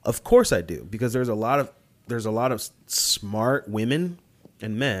 Yeah. Of course I do, because there's a lot of smart women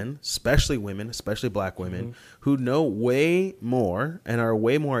and men, especially women, especially black women, who know way more and are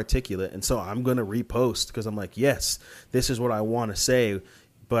way more articulate. And so I'm going to repost because I'm like, yes, this is what I want to say,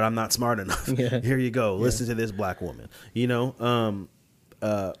 but I'm not smart enough. Yeah. Here you go. Listen to this black woman,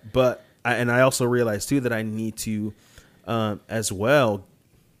 But and I also realized too that I need to, as well,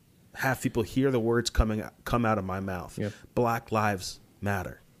 have people hear the words come out of my mouth. Yep. Black Lives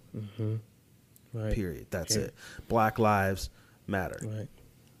Matter. Right. Period. That's it. Black Lives Matter. Right.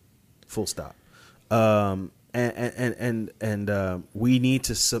 Full stop. We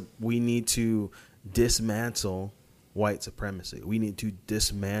need to dismantle white supremacy. We need to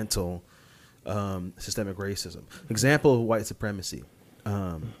dismantle systemic racism. Example of white supremacy.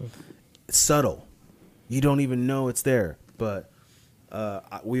 It's subtle. You don't even know it's there. But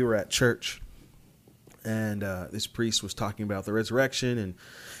we were at church, and this priest was talking about the resurrection and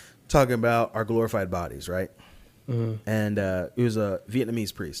talking about our glorified bodies, right? And it was a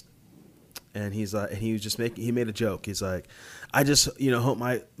Vietnamese priest. And he made a joke. He's like, I just, hope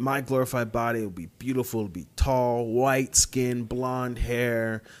my glorified body will be beautiful, it'll be tall, white skin, blonde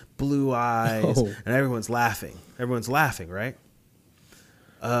hair, blue eyes. Oh. And everyone's laughing. Right?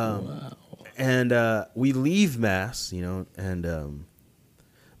 Wow. And we leave mass, and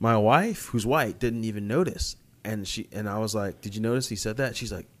my wife, who's white, didn't even notice. And I was like, did you notice he said that?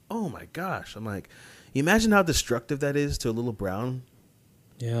 She's like, oh my gosh. I'm like, you imagine how destructive that is to a little brown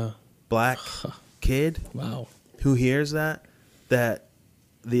black kid. Wow. Who hears that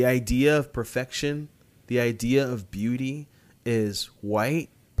the idea of perfection, the idea of beauty is white,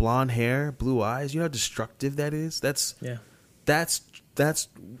 blonde hair, blue eyes. You know how destructive that is? That's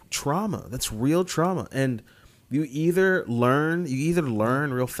trauma. That's real trauma. And you either learn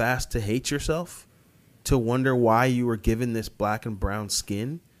real fast to hate yourself, to wonder why you were given this black and brown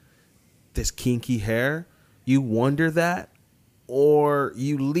skin, this kinky hair. You wonder that, or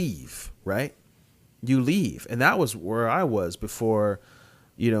you leave, right? You leave. And that was where I was before,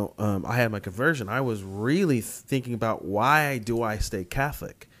 I had my conversion. I was really thinking about, why do I stay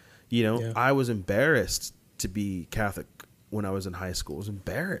Catholic? I was embarrassed to be Catholic when I was in high school. I was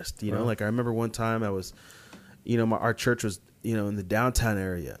embarrassed, like I remember one time I was, our church was, in the downtown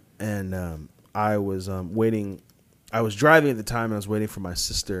area, and I was waiting. I was driving at the time, and I was waiting for my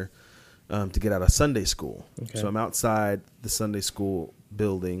sister to get out of Sunday school. Okay. So I'm outside the Sunday school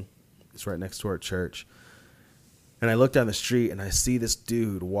building. It's right next to our church. And I look down the street and I see this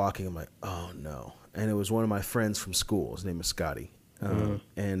dude walking. I'm like, oh no. And it was one of my friends from school. His name is Scotty.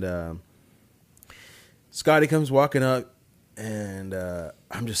 And Scotty comes walking up, and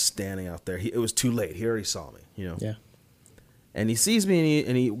I'm just standing out there. It was too late. He already saw me, Yeah. And he sees me,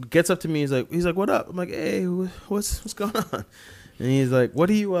 and he gets up to me. He's like, what up? I'm like, hey, what's going on? And he's like, what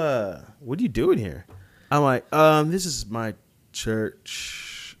are you doing here? I'm like, this is my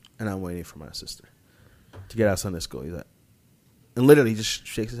church, and I'm waiting for my sister to get out of Sunday school. He's like, and literally he just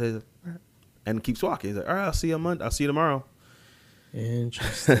shakes his head, like, all right, and keeps walking. He's like, all right, I'll see you on Monday. I'll see you tomorrow.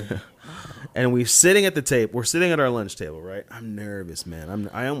 Interesting. And we're sitting at the table. We're sitting at our lunch table, right? I'm nervous, man.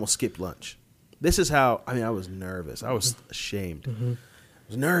 I almost skipped lunch. This is how, I was nervous. I was ashamed. I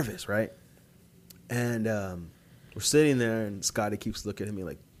was nervous, right? And we're sitting there, and Scotty keeps looking at me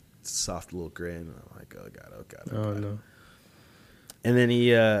like soft little grin. And I'm like, oh God. Oh no. And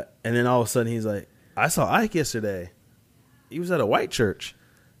then all of a sudden he's like, I saw Ike yesterday. He was at a white church.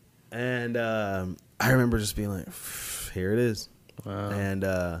 And I remember just being like, here it is.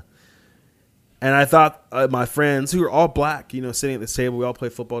 Wow. And I thought my friends, who were all black, sitting at this table, we all play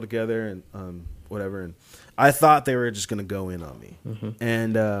football together and whatever. And I thought they were just going to go in on me.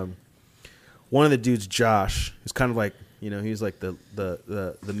 And one of the dudes, Josh, who's kind of like, he's like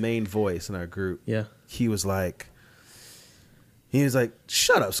the main voice in our group. Yeah. He was like,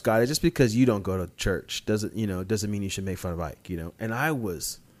 shut up, Scotty. Just because you don't go to church doesn't mean you should make fun of Ike, And I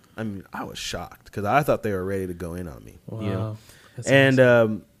was shocked because I thought they were ready to go in on me. Wow. And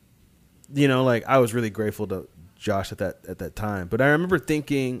awesome. Like I was really grateful to Josh at that time. But I remember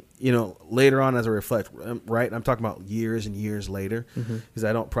thinking, later on as I reflect, right? I'm talking about years and years later because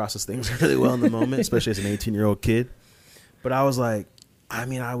I don't process things really well in the moment, especially as an 18-year-old kid. But I was like,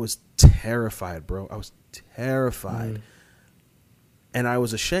 I was terrified, bro. I was terrified. And I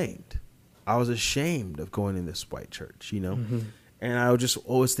was ashamed. I was ashamed of going in this white church, And I was just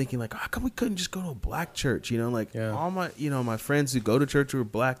always thinking, like, how come we couldn't just go to a black church? All my, my friends who go to church who are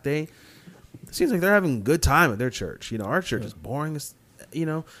black, it seems like they're having a good time at their church. Our church is boring,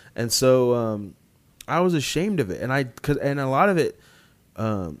 And so I was ashamed of it, and a lot of it,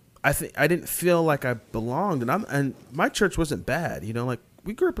 I didn't feel like I belonged, and my church wasn't bad. Like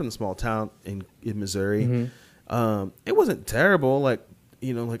we grew up in a small town in Missouri. It wasn't terrible. Like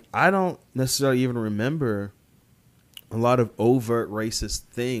I don't necessarily even remember a lot of overt racist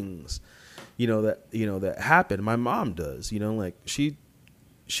things, that happened. My mom does, like she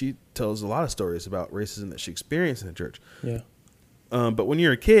tells a lot of stories about racism that she experienced in the church. Yeah. But when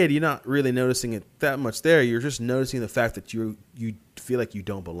you're a kid, you're not really noticing it that much there. You're just noticing the fact that you feel like you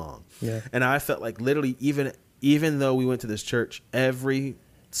don't belong. Yeah. And I felt like literally even though we went to this church every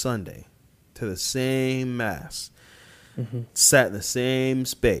Sunday to the same mass, sat in the same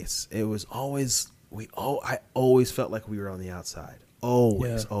space, it was always I always felt like we were on the outside.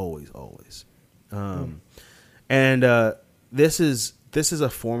 Always. And this is a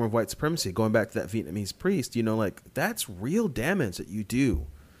form of white supremacy. Going back to that Vietnamese priest, like that's real damage that you do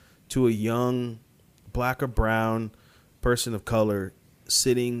to a young black or brown person of color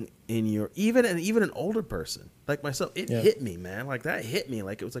sitting in your even an older person like myself. It hit me, man. Like that hit me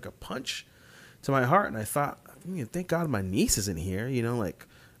like it was like a punch to my heart. And I thought, thank God my niece isn't here.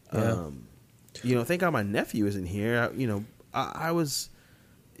 Thank God my nephew isn't here. I was,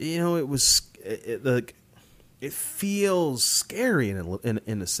 it was like. It feels scary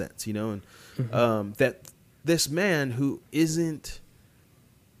in a sense, and that this man who isn't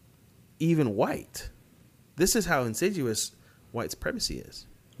even white, this is how insidious white supremacy is.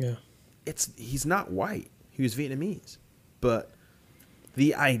 Yeah, he's not white. He was Vietnamese, but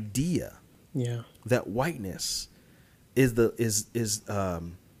the idea, that whiteness is the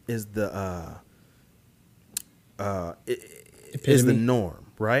norm,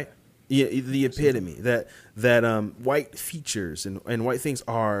 right? Yeah, the epitome that white features and white things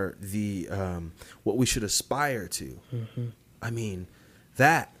are the what we should aspire to. I mean,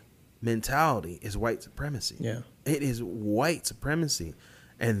 that mentality is white supremacy. Yeah, it is white supremacy,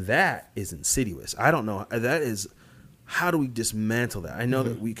 and that is insidious. I don't know. That is, how do we dismantle that? I know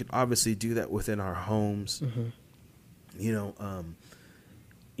that we could obviously do that within our homes. We're a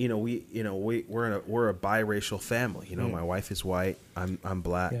biracial family. My wife is white. I'm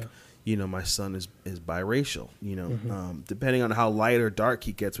black. Yeah. My son is biracial, depending on how light or dark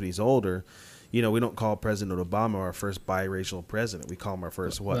he gets when he's older, we don't call President Obama our first biracial president. We call him our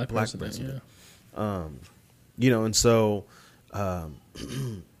first black president. Yeah. And so, like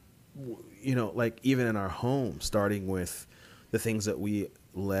even in our home, starting with the things that we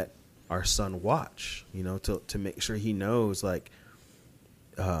let our son watch, to make sure he knows like,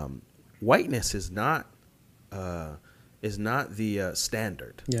 whiteness is not the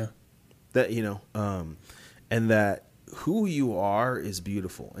standard. Yeah. That, and that who you are is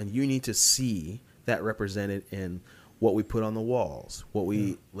beautiful, and you need to see that represented in what we put on the walls, what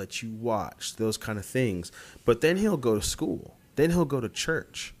we let you watch, those kind of things. But then he'll go to school, then he'll go to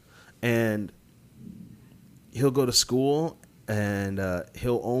church, and he'll go to school and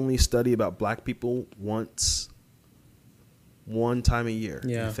he'll only study about black people one time a year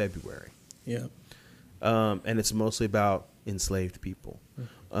in February. Yeah. And it's mostly about enslaved people.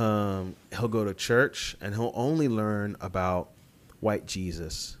 He'll go to church and he'll only learn about white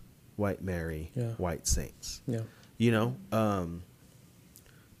Jesus, white Mary, white saints. Yeah.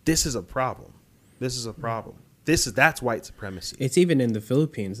 This is a problem. That's white supremacy. It's even in the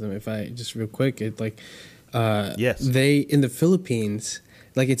Philippines. If I just real quick, it's like, yes, they in the Philippines,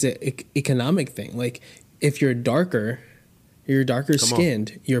 like it's an economic thing. Like if you're darker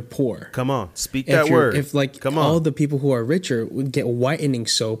skinned, you're poor. Come on, speak that word. If all the people who are richer would get whitening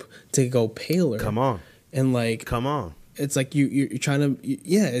soap to go paler. Come on, and like come on. It's like you're trying to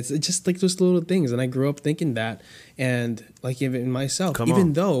it's just like those little things. And I grew up thinking that, and like even myself,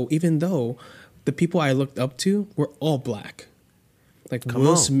 even though the people I looked up to were all black. Like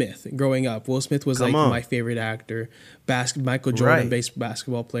Will Smith, growing up, Will Smith was my favorite actor. Michael Jordan, based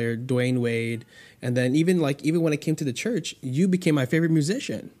basketball player, Dwayne Wade, and then even when it came to the church, you became my favorite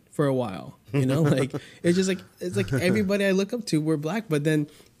musician for a while. Like it's like everybody I look up to were black, but then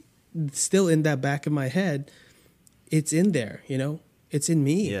still in that back of my head, it's in there. It's in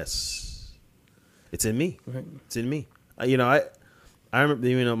me. Yes, it's in me. Right. It's in me. I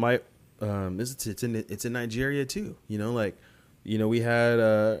remember. My it's in Nigeria too. We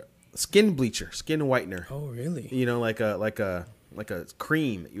had skin bleacher, skin whitener. Oh, really? Like a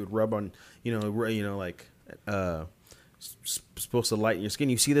cream that you would rub on. Supposed to lighten your skin.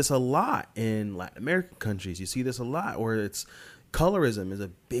 You see this a lot in Latin American countries. You see this a lot where it's colorism is a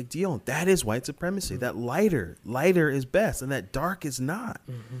big deal. That is white supremacy. That lighter is best, and that dark is not.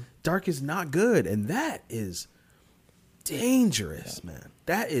 Dark is not good, and that is dangerous, man.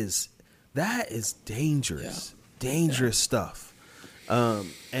 That is dangerous. Dangerous stuff.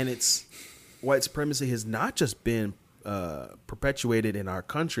 And it's white supremacy has not just been perpetuated in our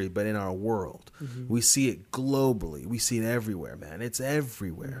country, but in our world. We see it globally. We see it everywhere, man. It's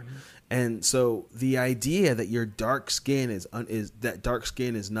everywhere. And so the idea that your dark skin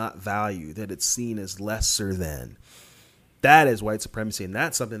is not valued, that it's seen as lesser than, that is white supremacy, and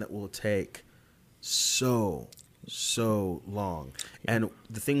that's something that will take so so long. And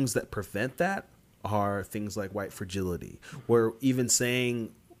the things that prevent that are things like white fragility, where even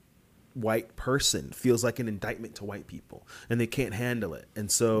saying white person feels like an indictment to white people and they can't handle it. And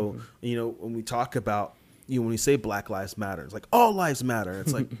so, you know, when we talk about, you know, when we say Black Lives Matter, it's like all lives matter.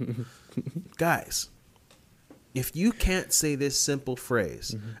 It's like, guys, if you can't say this simple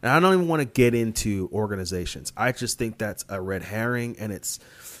phrase, and I don't even want to get into organizations, I just think that's a red herring and it's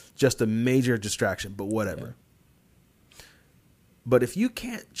just a major distraction, but whatever. Yeah. But if you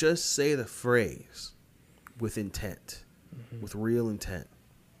can't just say the phrase with intent, with real intent,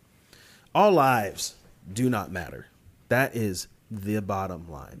 all lives do not matter. That is the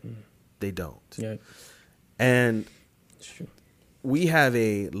bottom line. They don't. Yeah. And It's true. we have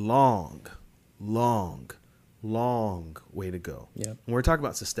a long way to go. Yeah. When we're talking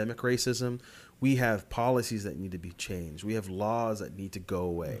about systemic racism, we have policies that need to be changed. We have laws that need to go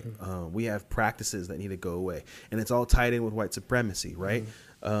away. We have practices that need to go away. And it's all tied in with white supremacy, right?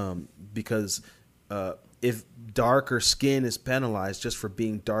 Because if darker skin is penalized just for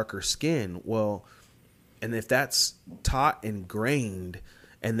being darker skin, well, and if that's taught and ingrained,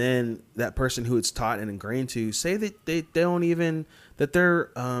 and then that person who it's taught and ingrained to say that they don't even, that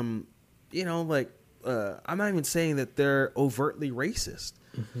they're, you know, like, I'm not even saying that they're overtly racist,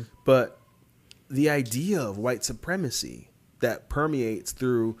 but the idea of white supremacy that permeates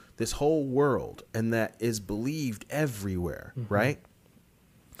through this whole world and that is believed everywhere, right?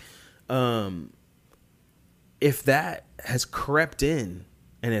 If that has crept in,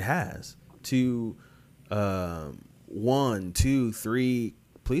 and it has, to 1, 2, 3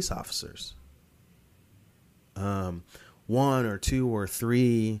 police officers, 1 or 2 or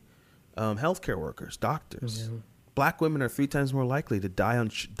 3 healthcare workers, doctors. Yeah. Black women are 3 times more likely to die in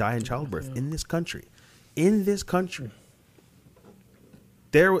childbirth in this country. In this country.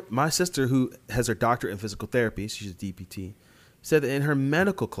 My sister, who has her doctorate in physical therapy, she's a DPT, said that in her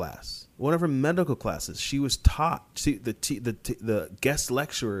medical class, one of her medical classes, she was taught, the guest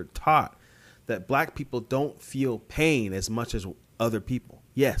lecturer taught that black people don't feel pain as much as other people.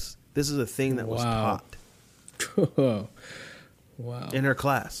 Yes, this is a thing that was taught. Wow. In her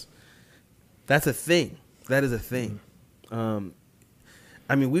class. That's a thing. That is a thing.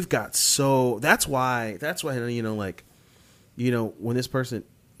 I mean, we've got that's why, you know, like, you know, when this person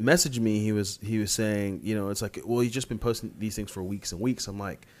messaged me, he was saying, you know, it's like, well, you've just been posting these things for weeks and weeks. I'm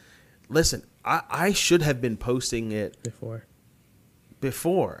like, listen, I should have been posting it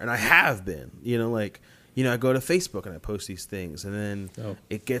before, and I have been, you know, like, you know, I go to Facebook and I post these things, and then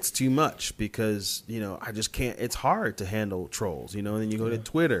it gets too much because, you know, I just can't, it's hard to handle trolls, you know, and then you go to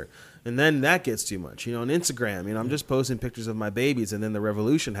Twitter, and then that gets too much, you know, on Instagram, you know, I'm just posting pictures of my babies, and then the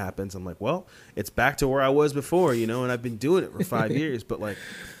revolution happens. I'm like, well, it's back to where I was before, you know, and I've been doing it for 5 years, but like,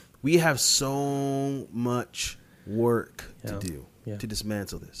 we have so much work to do to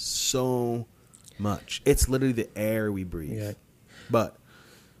dismantle this. So much. It's literally the air we breathe. Yeah. But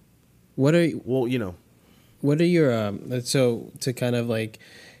what are your so to kind of like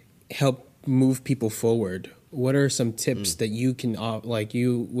help move people forward, what are some tips that you can like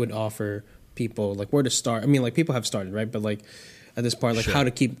you would offer people, like where to start? I mean, like, people have started, right? But like at this point, like how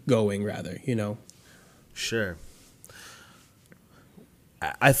to keep going, rather, you know? Sure.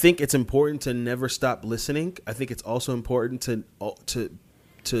 I think it's important to never stop listening. I think it's also important to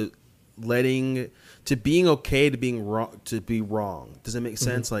being okay to being wrong, to be wrong. Does that make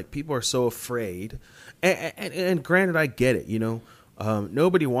sense? Like, people are so afraid, and granted, I get it. You know,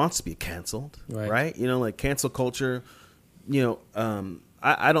 nobody wants to be canceled, right? You know, like, cancel culture. You know,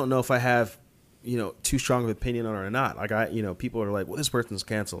 I don't know if I have, you know, too strong of an opinion on it or not. Like, you know, people are like, well, this person's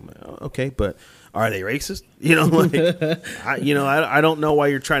canceled. Man. Okay, but are they racist? You know, like, I don't know why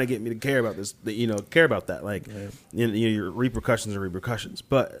you're trying to get me to care about this. You know, care about that. Like, you know, your repercussions are repercussions.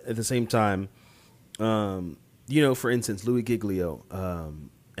 But at the same time, you know, for instance, Louis Giglio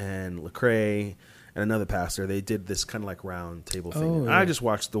and Lecrae and another pastor, they did this kind of like round table thing. I just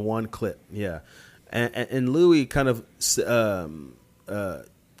watched the one clip, and Louis kind of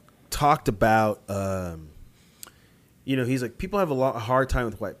talked about, you know, he's like, people have a hard time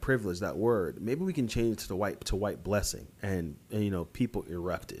with white privilege, that word. Maybe we can change it to white blessing, and you know, people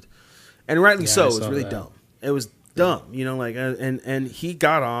erupted, and rightly so. It was really dumb. It was dumb, you know, like, and he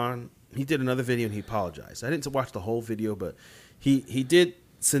got on. He did another video and he apologized. I didn't watch the whole video, but he did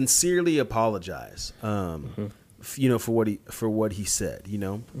sincerely apologize, you know, for what he said. You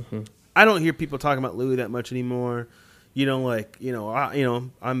know, I don't hear people talking about Louis that much anymore. You know, like, you know,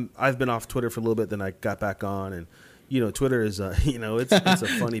 I've been off Twitter for a little bit, then I got back on, and you know, Twitter is you know, it's a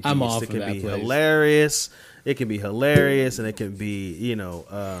funny piece. I'm off it can of that be place. hilarious. It can be hilarious, and it can be, you know,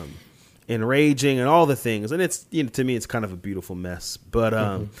 enraging and all the things. And it's, to me, it's kind of a beautiful mess. But,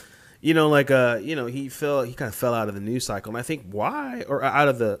 he kind of fell out of the news cycle. And I think why, or out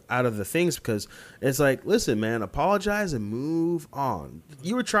of the things, because it's like, listen, man, apologize and move on.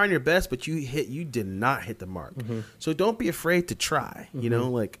 You were trying your best, but you did not hit the mark. So don't be afraid to try,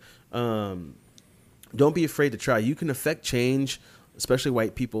 don't be afraid to try. You can affect change, especially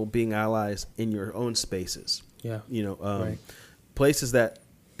white people being allies in your own spaces. Yeah. Right. Places that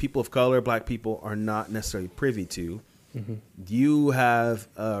people of color, black people, are not necessarily privy to. You have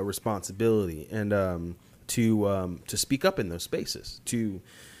a responsibility and to speak up in those spaces, to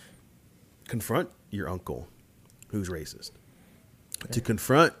confront your uncle who's racist, to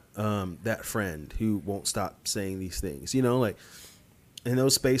confront that friend who won't stop saying these things. Like in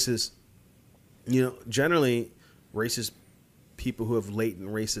those spaces, generally racist people who have latent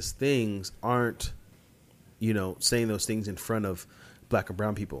racist things aren't, saying those things in front of black and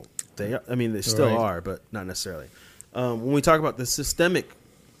brown people. They still are, but not necessarily. When we talk about the systemic,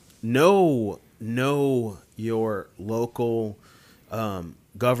 know your local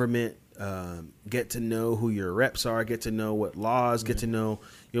government, get to know who your reps are, get to know what laws, get to know,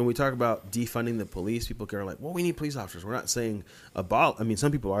 when we talk about defunding the police, people are like, well, we need police officers. We're not saying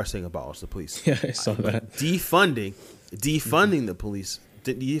some people are saying abolish the police. Yeah, I saw that. Defunding the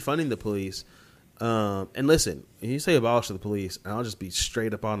police, and listen, you say abolish the police, and I'll just be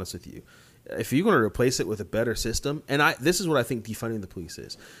straight up honest with you. If you're going to replace it with a better system, and this is what I think defunding the police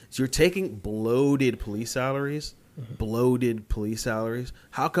is. So you're taking bloated police salaries.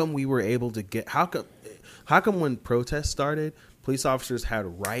 How come we were able to get? How come when protests started, police officers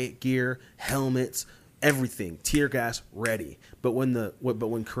had riot gear, helmets, everything, tear gas ready? But when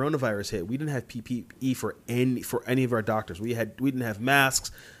coronavirus hit, we didn't have PPE for any of our doctors. We didn't have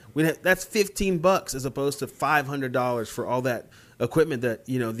masks. That's $15 as opposed to $500 for all that equipment that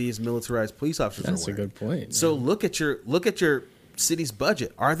these militarized police officers are wearing. That's a good point. So look at your city's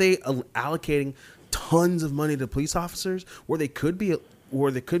budget. Are they allocating tons of money to police officers where they could be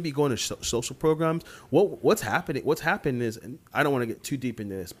going to social programs? What's happened is, and I don't want to get too deep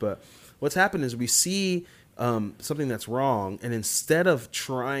into this, but what's happened is we see something that's wrong, and instead of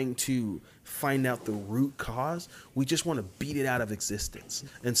trying to find out the root cause, we just want to beat it out of existence.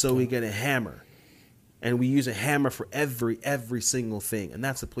 And so we get a hammer, and we use a hammer for every single thing, and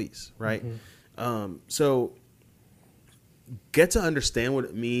that's the police, right? So get to understand what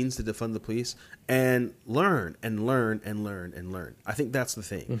it means to defund the police, and learn. I think that's the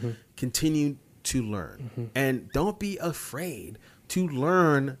thing. Continue to learn, and don't be afraid to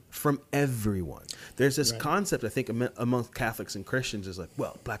learn from everyone. There's this concept, I think, amongst Catholics and Christians is like,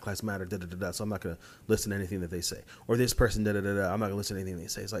 well, Black Lives Matter, so I'm not going to listen to anything that they say. Or this person, I'm not going to listen to anything they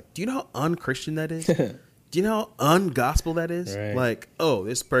say. It's like, do you know how unchristian that is? Do you know how ungospel that is? Right. Like, oh,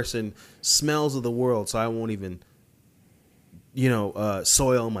 this person smells of the world, so I won't even,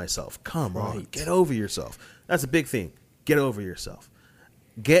 soil myself. Come on, get over yourself. That's a big thing. Get over yourself.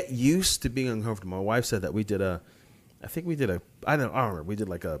 Get used to being uncomfortable. My wife said that we did I don't remember. We did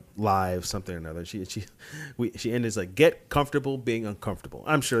like a live something or another. She ended as like, get comfortable being uncomfortable.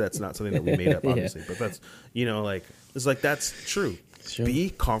 I'm sure that's not something that we made up, obviously, but that's, it's like, that's true. Sure. Be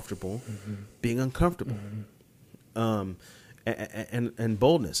comfortable being uncomfortable, and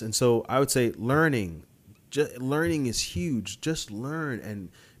boldness. And so I would say learning is huge. Just learn and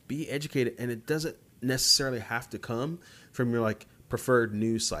be educated. And it doesn't necessarily have to come from your preferred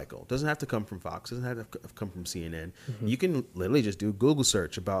news cycle. It doesn't have to come from Fox. It doesn't have to come from CNN. You can literally just do a Google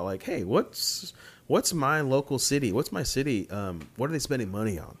search about hey, what's my local city? What's my city? What are they spending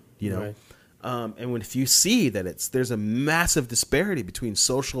money on? Right. And if you see that there's a massive disparity between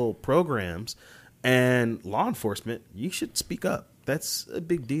social programs and law enforcement, you should speak up. That's a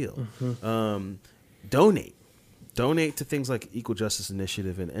big deal. Donate to things like Equal Justice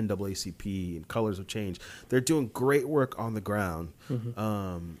Initiative and NAACP and Colors of Change. They're doing great work on the ground,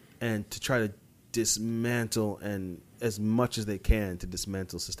 and to try to dismantle, and as much as they can, to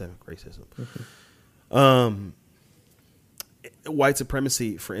dismantle systemic racism. White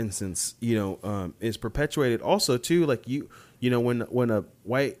supremacy, for instance, is perpetuated also too. When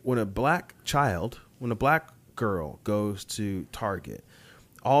a black girl goes to Target,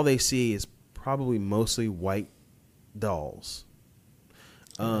 all they see is probably mostly white dolls.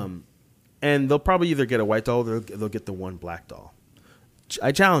 And they'll probably either get a white doll or they'll get the one black doll.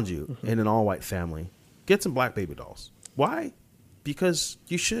 I challenge you, in an all-white family, get some black baby dolls. Why? Because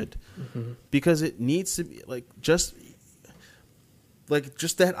you should. Because it needs to be just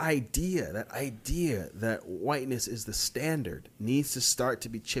that idea that whiteness is the standard needs to start to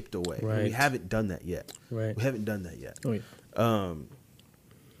be chipped away. Right. We haven't done that yet. Right. We haven't done that yet. Oh, yeah.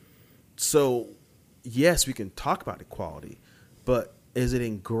 So, yes, we can talk about equality, but is it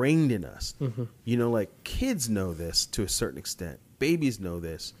ingrained in us? You know, like kids know this to a certain extent. Babies know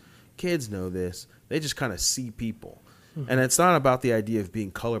this. Kids know this. They just kind of see people. And it's not about the idea of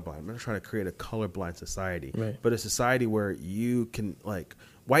being colorblind. I'm not trying to create a colorblind society, Right. but a society where you can, like,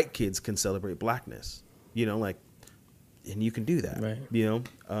 white kids can celebrate blackness, you know, like, and you can do that, Right. you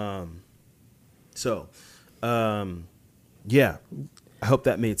know? Yeah, I hope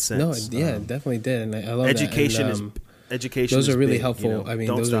that made sense. No, yeah, it definitely did, and I love Education that. is And, education. those is are really big, helpful. you know? I mean,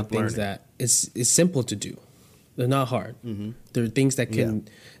 Don't those are stop things learning. that it's simple to do. They're not hard. They're things that can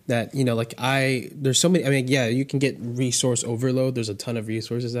that you know, like there's so many. I mean, yeah, you can get resource overload. There's a ton of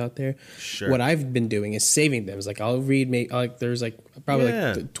resources out there. Sure. What I've been doing is saving them. It's like I'll read. Like there's like probably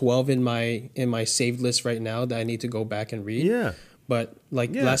Yeah. like 12 in my saved list right now that I need to go back and read. Yeah. But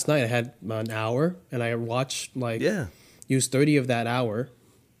like Yeah. last night, I had an hour, and I watched like Yeah. use 30 of that hour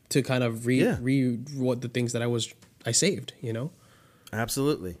to kind of Yeah. read what the things that I saved. You know.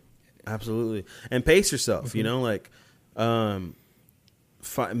 Absolutely. And pace yourself, you know, like,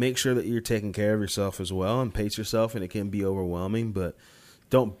 make sure that you're taking care of yourself as well, and pace yourself. And it can be overwhelming, but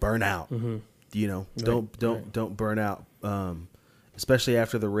don't burn out, you know, don't burn out. Especially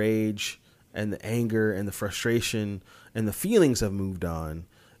after the rage and the anger and the frustration and the feelings have moved on.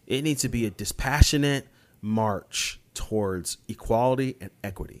 It needs to be a dispassionate march towards equality and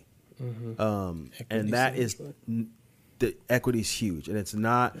equity. And that is, the equity is huge, and it's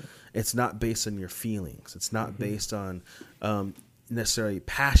not based on your feelings. It's not based on necessarily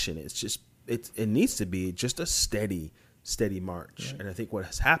passion. It's just it needs to be just a steady march. Right. And I think what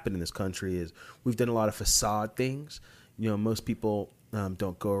has happened in this country is we've done a lot of facade things. You know, most people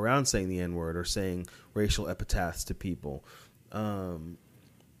don't go around saying the N-word or saying racial epithets to people.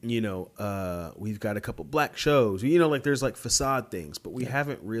 You know, we've got a couple black shows. You know, like there's like facade things, but we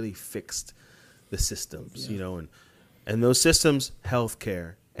haven't really fixed the systems. You know, and those systems: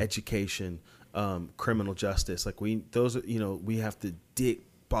 healthcare, education, criminal justice. Like we have to dig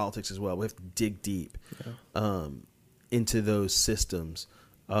politics as well. We have to dig deep into those systems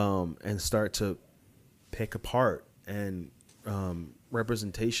and start to pick apart. And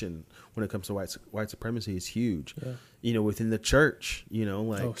representation when it comes to white supremacy is huge. Yeah. You know, within the church, you know,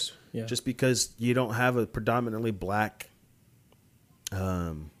 like just because you don't have a predominantly black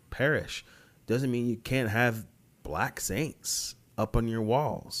parish doesn't mean you can't have black saints up on your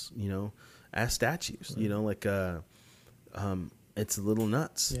walls, you know, as statues. You know, like it's a little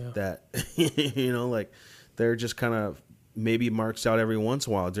nuts that you know, like they're just kind of maybe marched out every once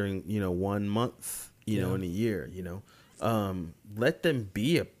in a while during, you know, 1 month, you know, in a year, you know. Let them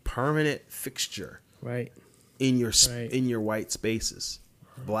be a permanent fixture, right, in your white spaces.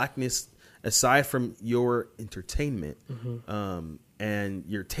 Blackness, aside from your entertainment, and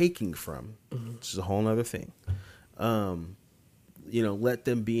your taking from, which is a whole other thing. You know, let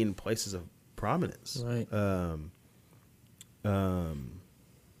them be in places of prominence. Right.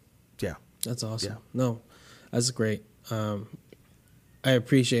 Yeah. That's awesome. Yeah. No, that's great. I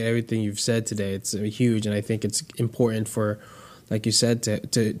appreciate everything you've said today. It's huge, and I think it's important for, like you said,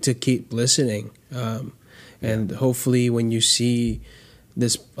 to keep listening. And hopefully, when you see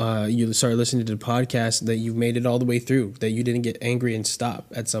this, you start listening to the podcast, that you've made it all the way through, that you didn't get angry and stop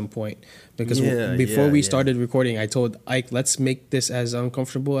at some point. Because before we started recording, I told Ike, let's make this as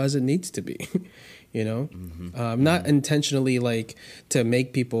uncomfortable as it needs to be. You know, not intentionally like to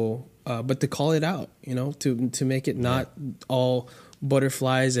make people, but to call it out. You know, to make it not all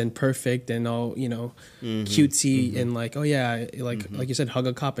butterflies and perfect and all, you know, cutesy and like, oh yeah, like you said, hug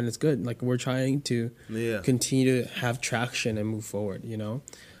a cop and it's good. Like we're trying to continue to have traction and move forward, you know.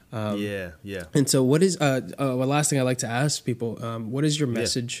 And so what is one last thing I like to ask people, what is your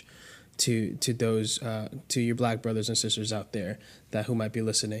message to those to your black brothers and sisters out there that who might be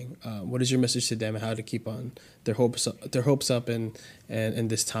listening? What is your message to them, and how to keep on their hopes up in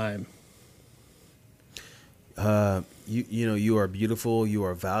this time? You know, you are beautiful, you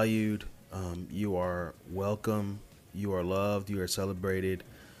are valued, you are welcome, you are loved, you are celebrated.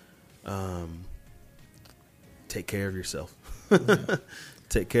 Take care of yourself.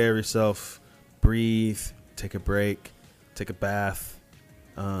 Take care of yourself. Breathe. Take a break. Take a bath.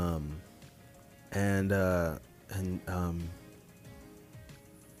 Don't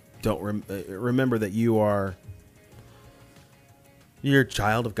remember that you're a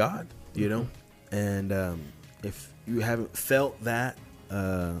child of God. You know, and if you haven't felt that,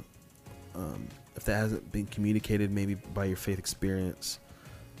 if that hasn't been communicated maybe by your faith experience,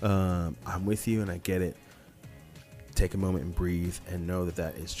 I'm with you and I get it. Take a moment and breathe and know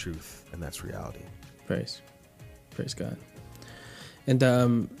that is truth and that's reality. Praise God. And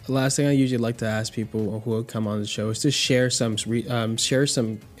the last thing I usually like to ask people who will come on the show is to share some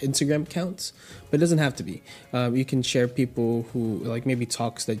Instagram accounts, but it doesn't have to be. You can share people who like maybe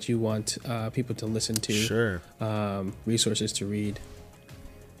talks that you want people to listen to. Sure. Resources to read.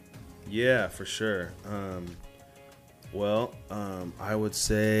 Yeah, for sure. I would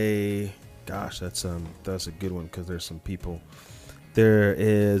say, gosh, that's a good one because there's some people.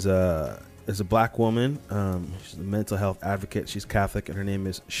 There's a black woman. She's a mental health advocate. She's Catholic, and her name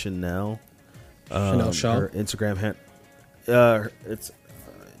is Chanel. Chanel Shaw. Her Instagram it's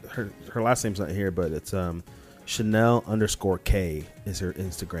her last name's not here, but it's Chanel_K is her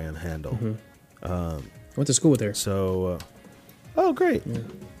Instagram handle. Mm-hmm. I went to school with her. So, oh, great. Yeah.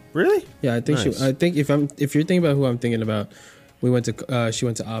 Really? Yeah, I think nice. I think if you're thinking about who I'm thinking about, she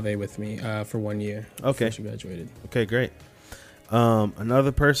went to Ave with me for 1 year. Okay. Before she graduated. Okay, great.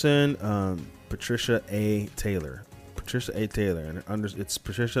 Another person, Patricia A. Taylor. Patricia A. Taylor, and it's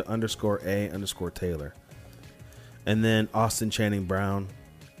Patricia_A_Taylor. And then Austin Channing Brown.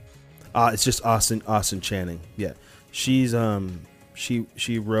 It's just Austin Channing. Yeah, she's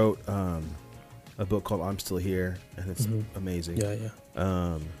she wrote a book called I'm Still Here, and it's amazing.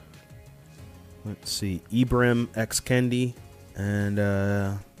 Yeah. Let's see, Ibram X Kendi, and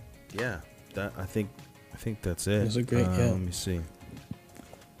that I think that's it. Those are great. Let me see.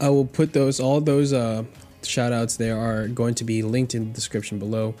 I will put all those shout outs there are going to be linked in the description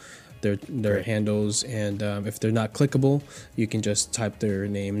below. Their Great. handles, and if they're not clickable, you can just type their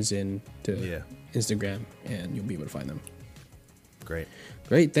names into Instagram and you'll be able to find them. Great.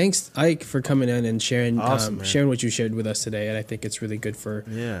 Thanks, Ike, for coming in and sharing sharing what you shared with us today. And I think it's really good for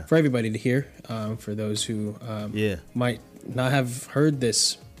everybody to hear, for those who might not have heard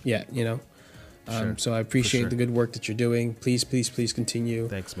this yet, Sure. So I appreciate the good work that you're doing. Please continue.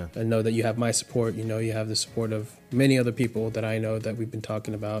 Thanks, man. And know that you have my support. You have the support of many other people that I know that we've been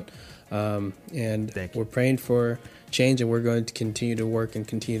talking about. And we're praying for change, and we're going to continue to work and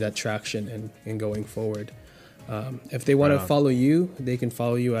continue that traction and going forward. If they want to follow you, they can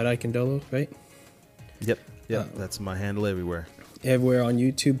follow you at Ike Ndolo, right? Yep. That's my handle everywhere. Everywhere on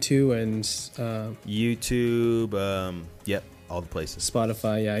YouTube too, and YouTube. Yep. All the places.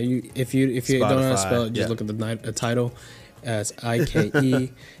 Spotify, yeah. If you don't know how to spell it, just look at the title as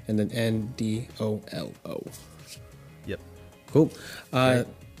IKE and then NDOLO. Yep. Cool.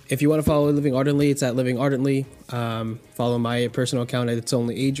 If you want to follow Living Ardently, it's at Living Ardently. Follow my personal account at It's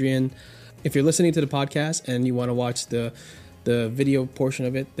Only Adrian. If you're listening to the podcast and you want to watch the video portion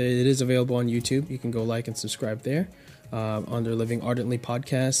of it, it is available on YouTube. You can go like and subscribe there. Under Living Ardently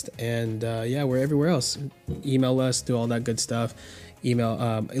Podcast, and we're everywhere else. Email us, do all that good stuff. Email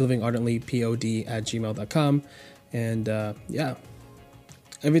livingardentleypod@gmail.com, and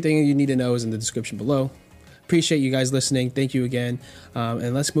everything you need to know is in the description below. Appreciate you guys listening. Thank you again,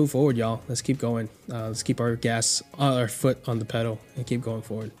 and let's move forward, y'all. Let's keep going. Let's keep our foot on the pedal and keep going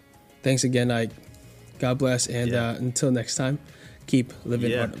forward. Thanks again, Ike. God bless, and until next time, keep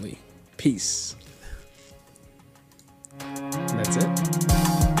living ardently. Peace.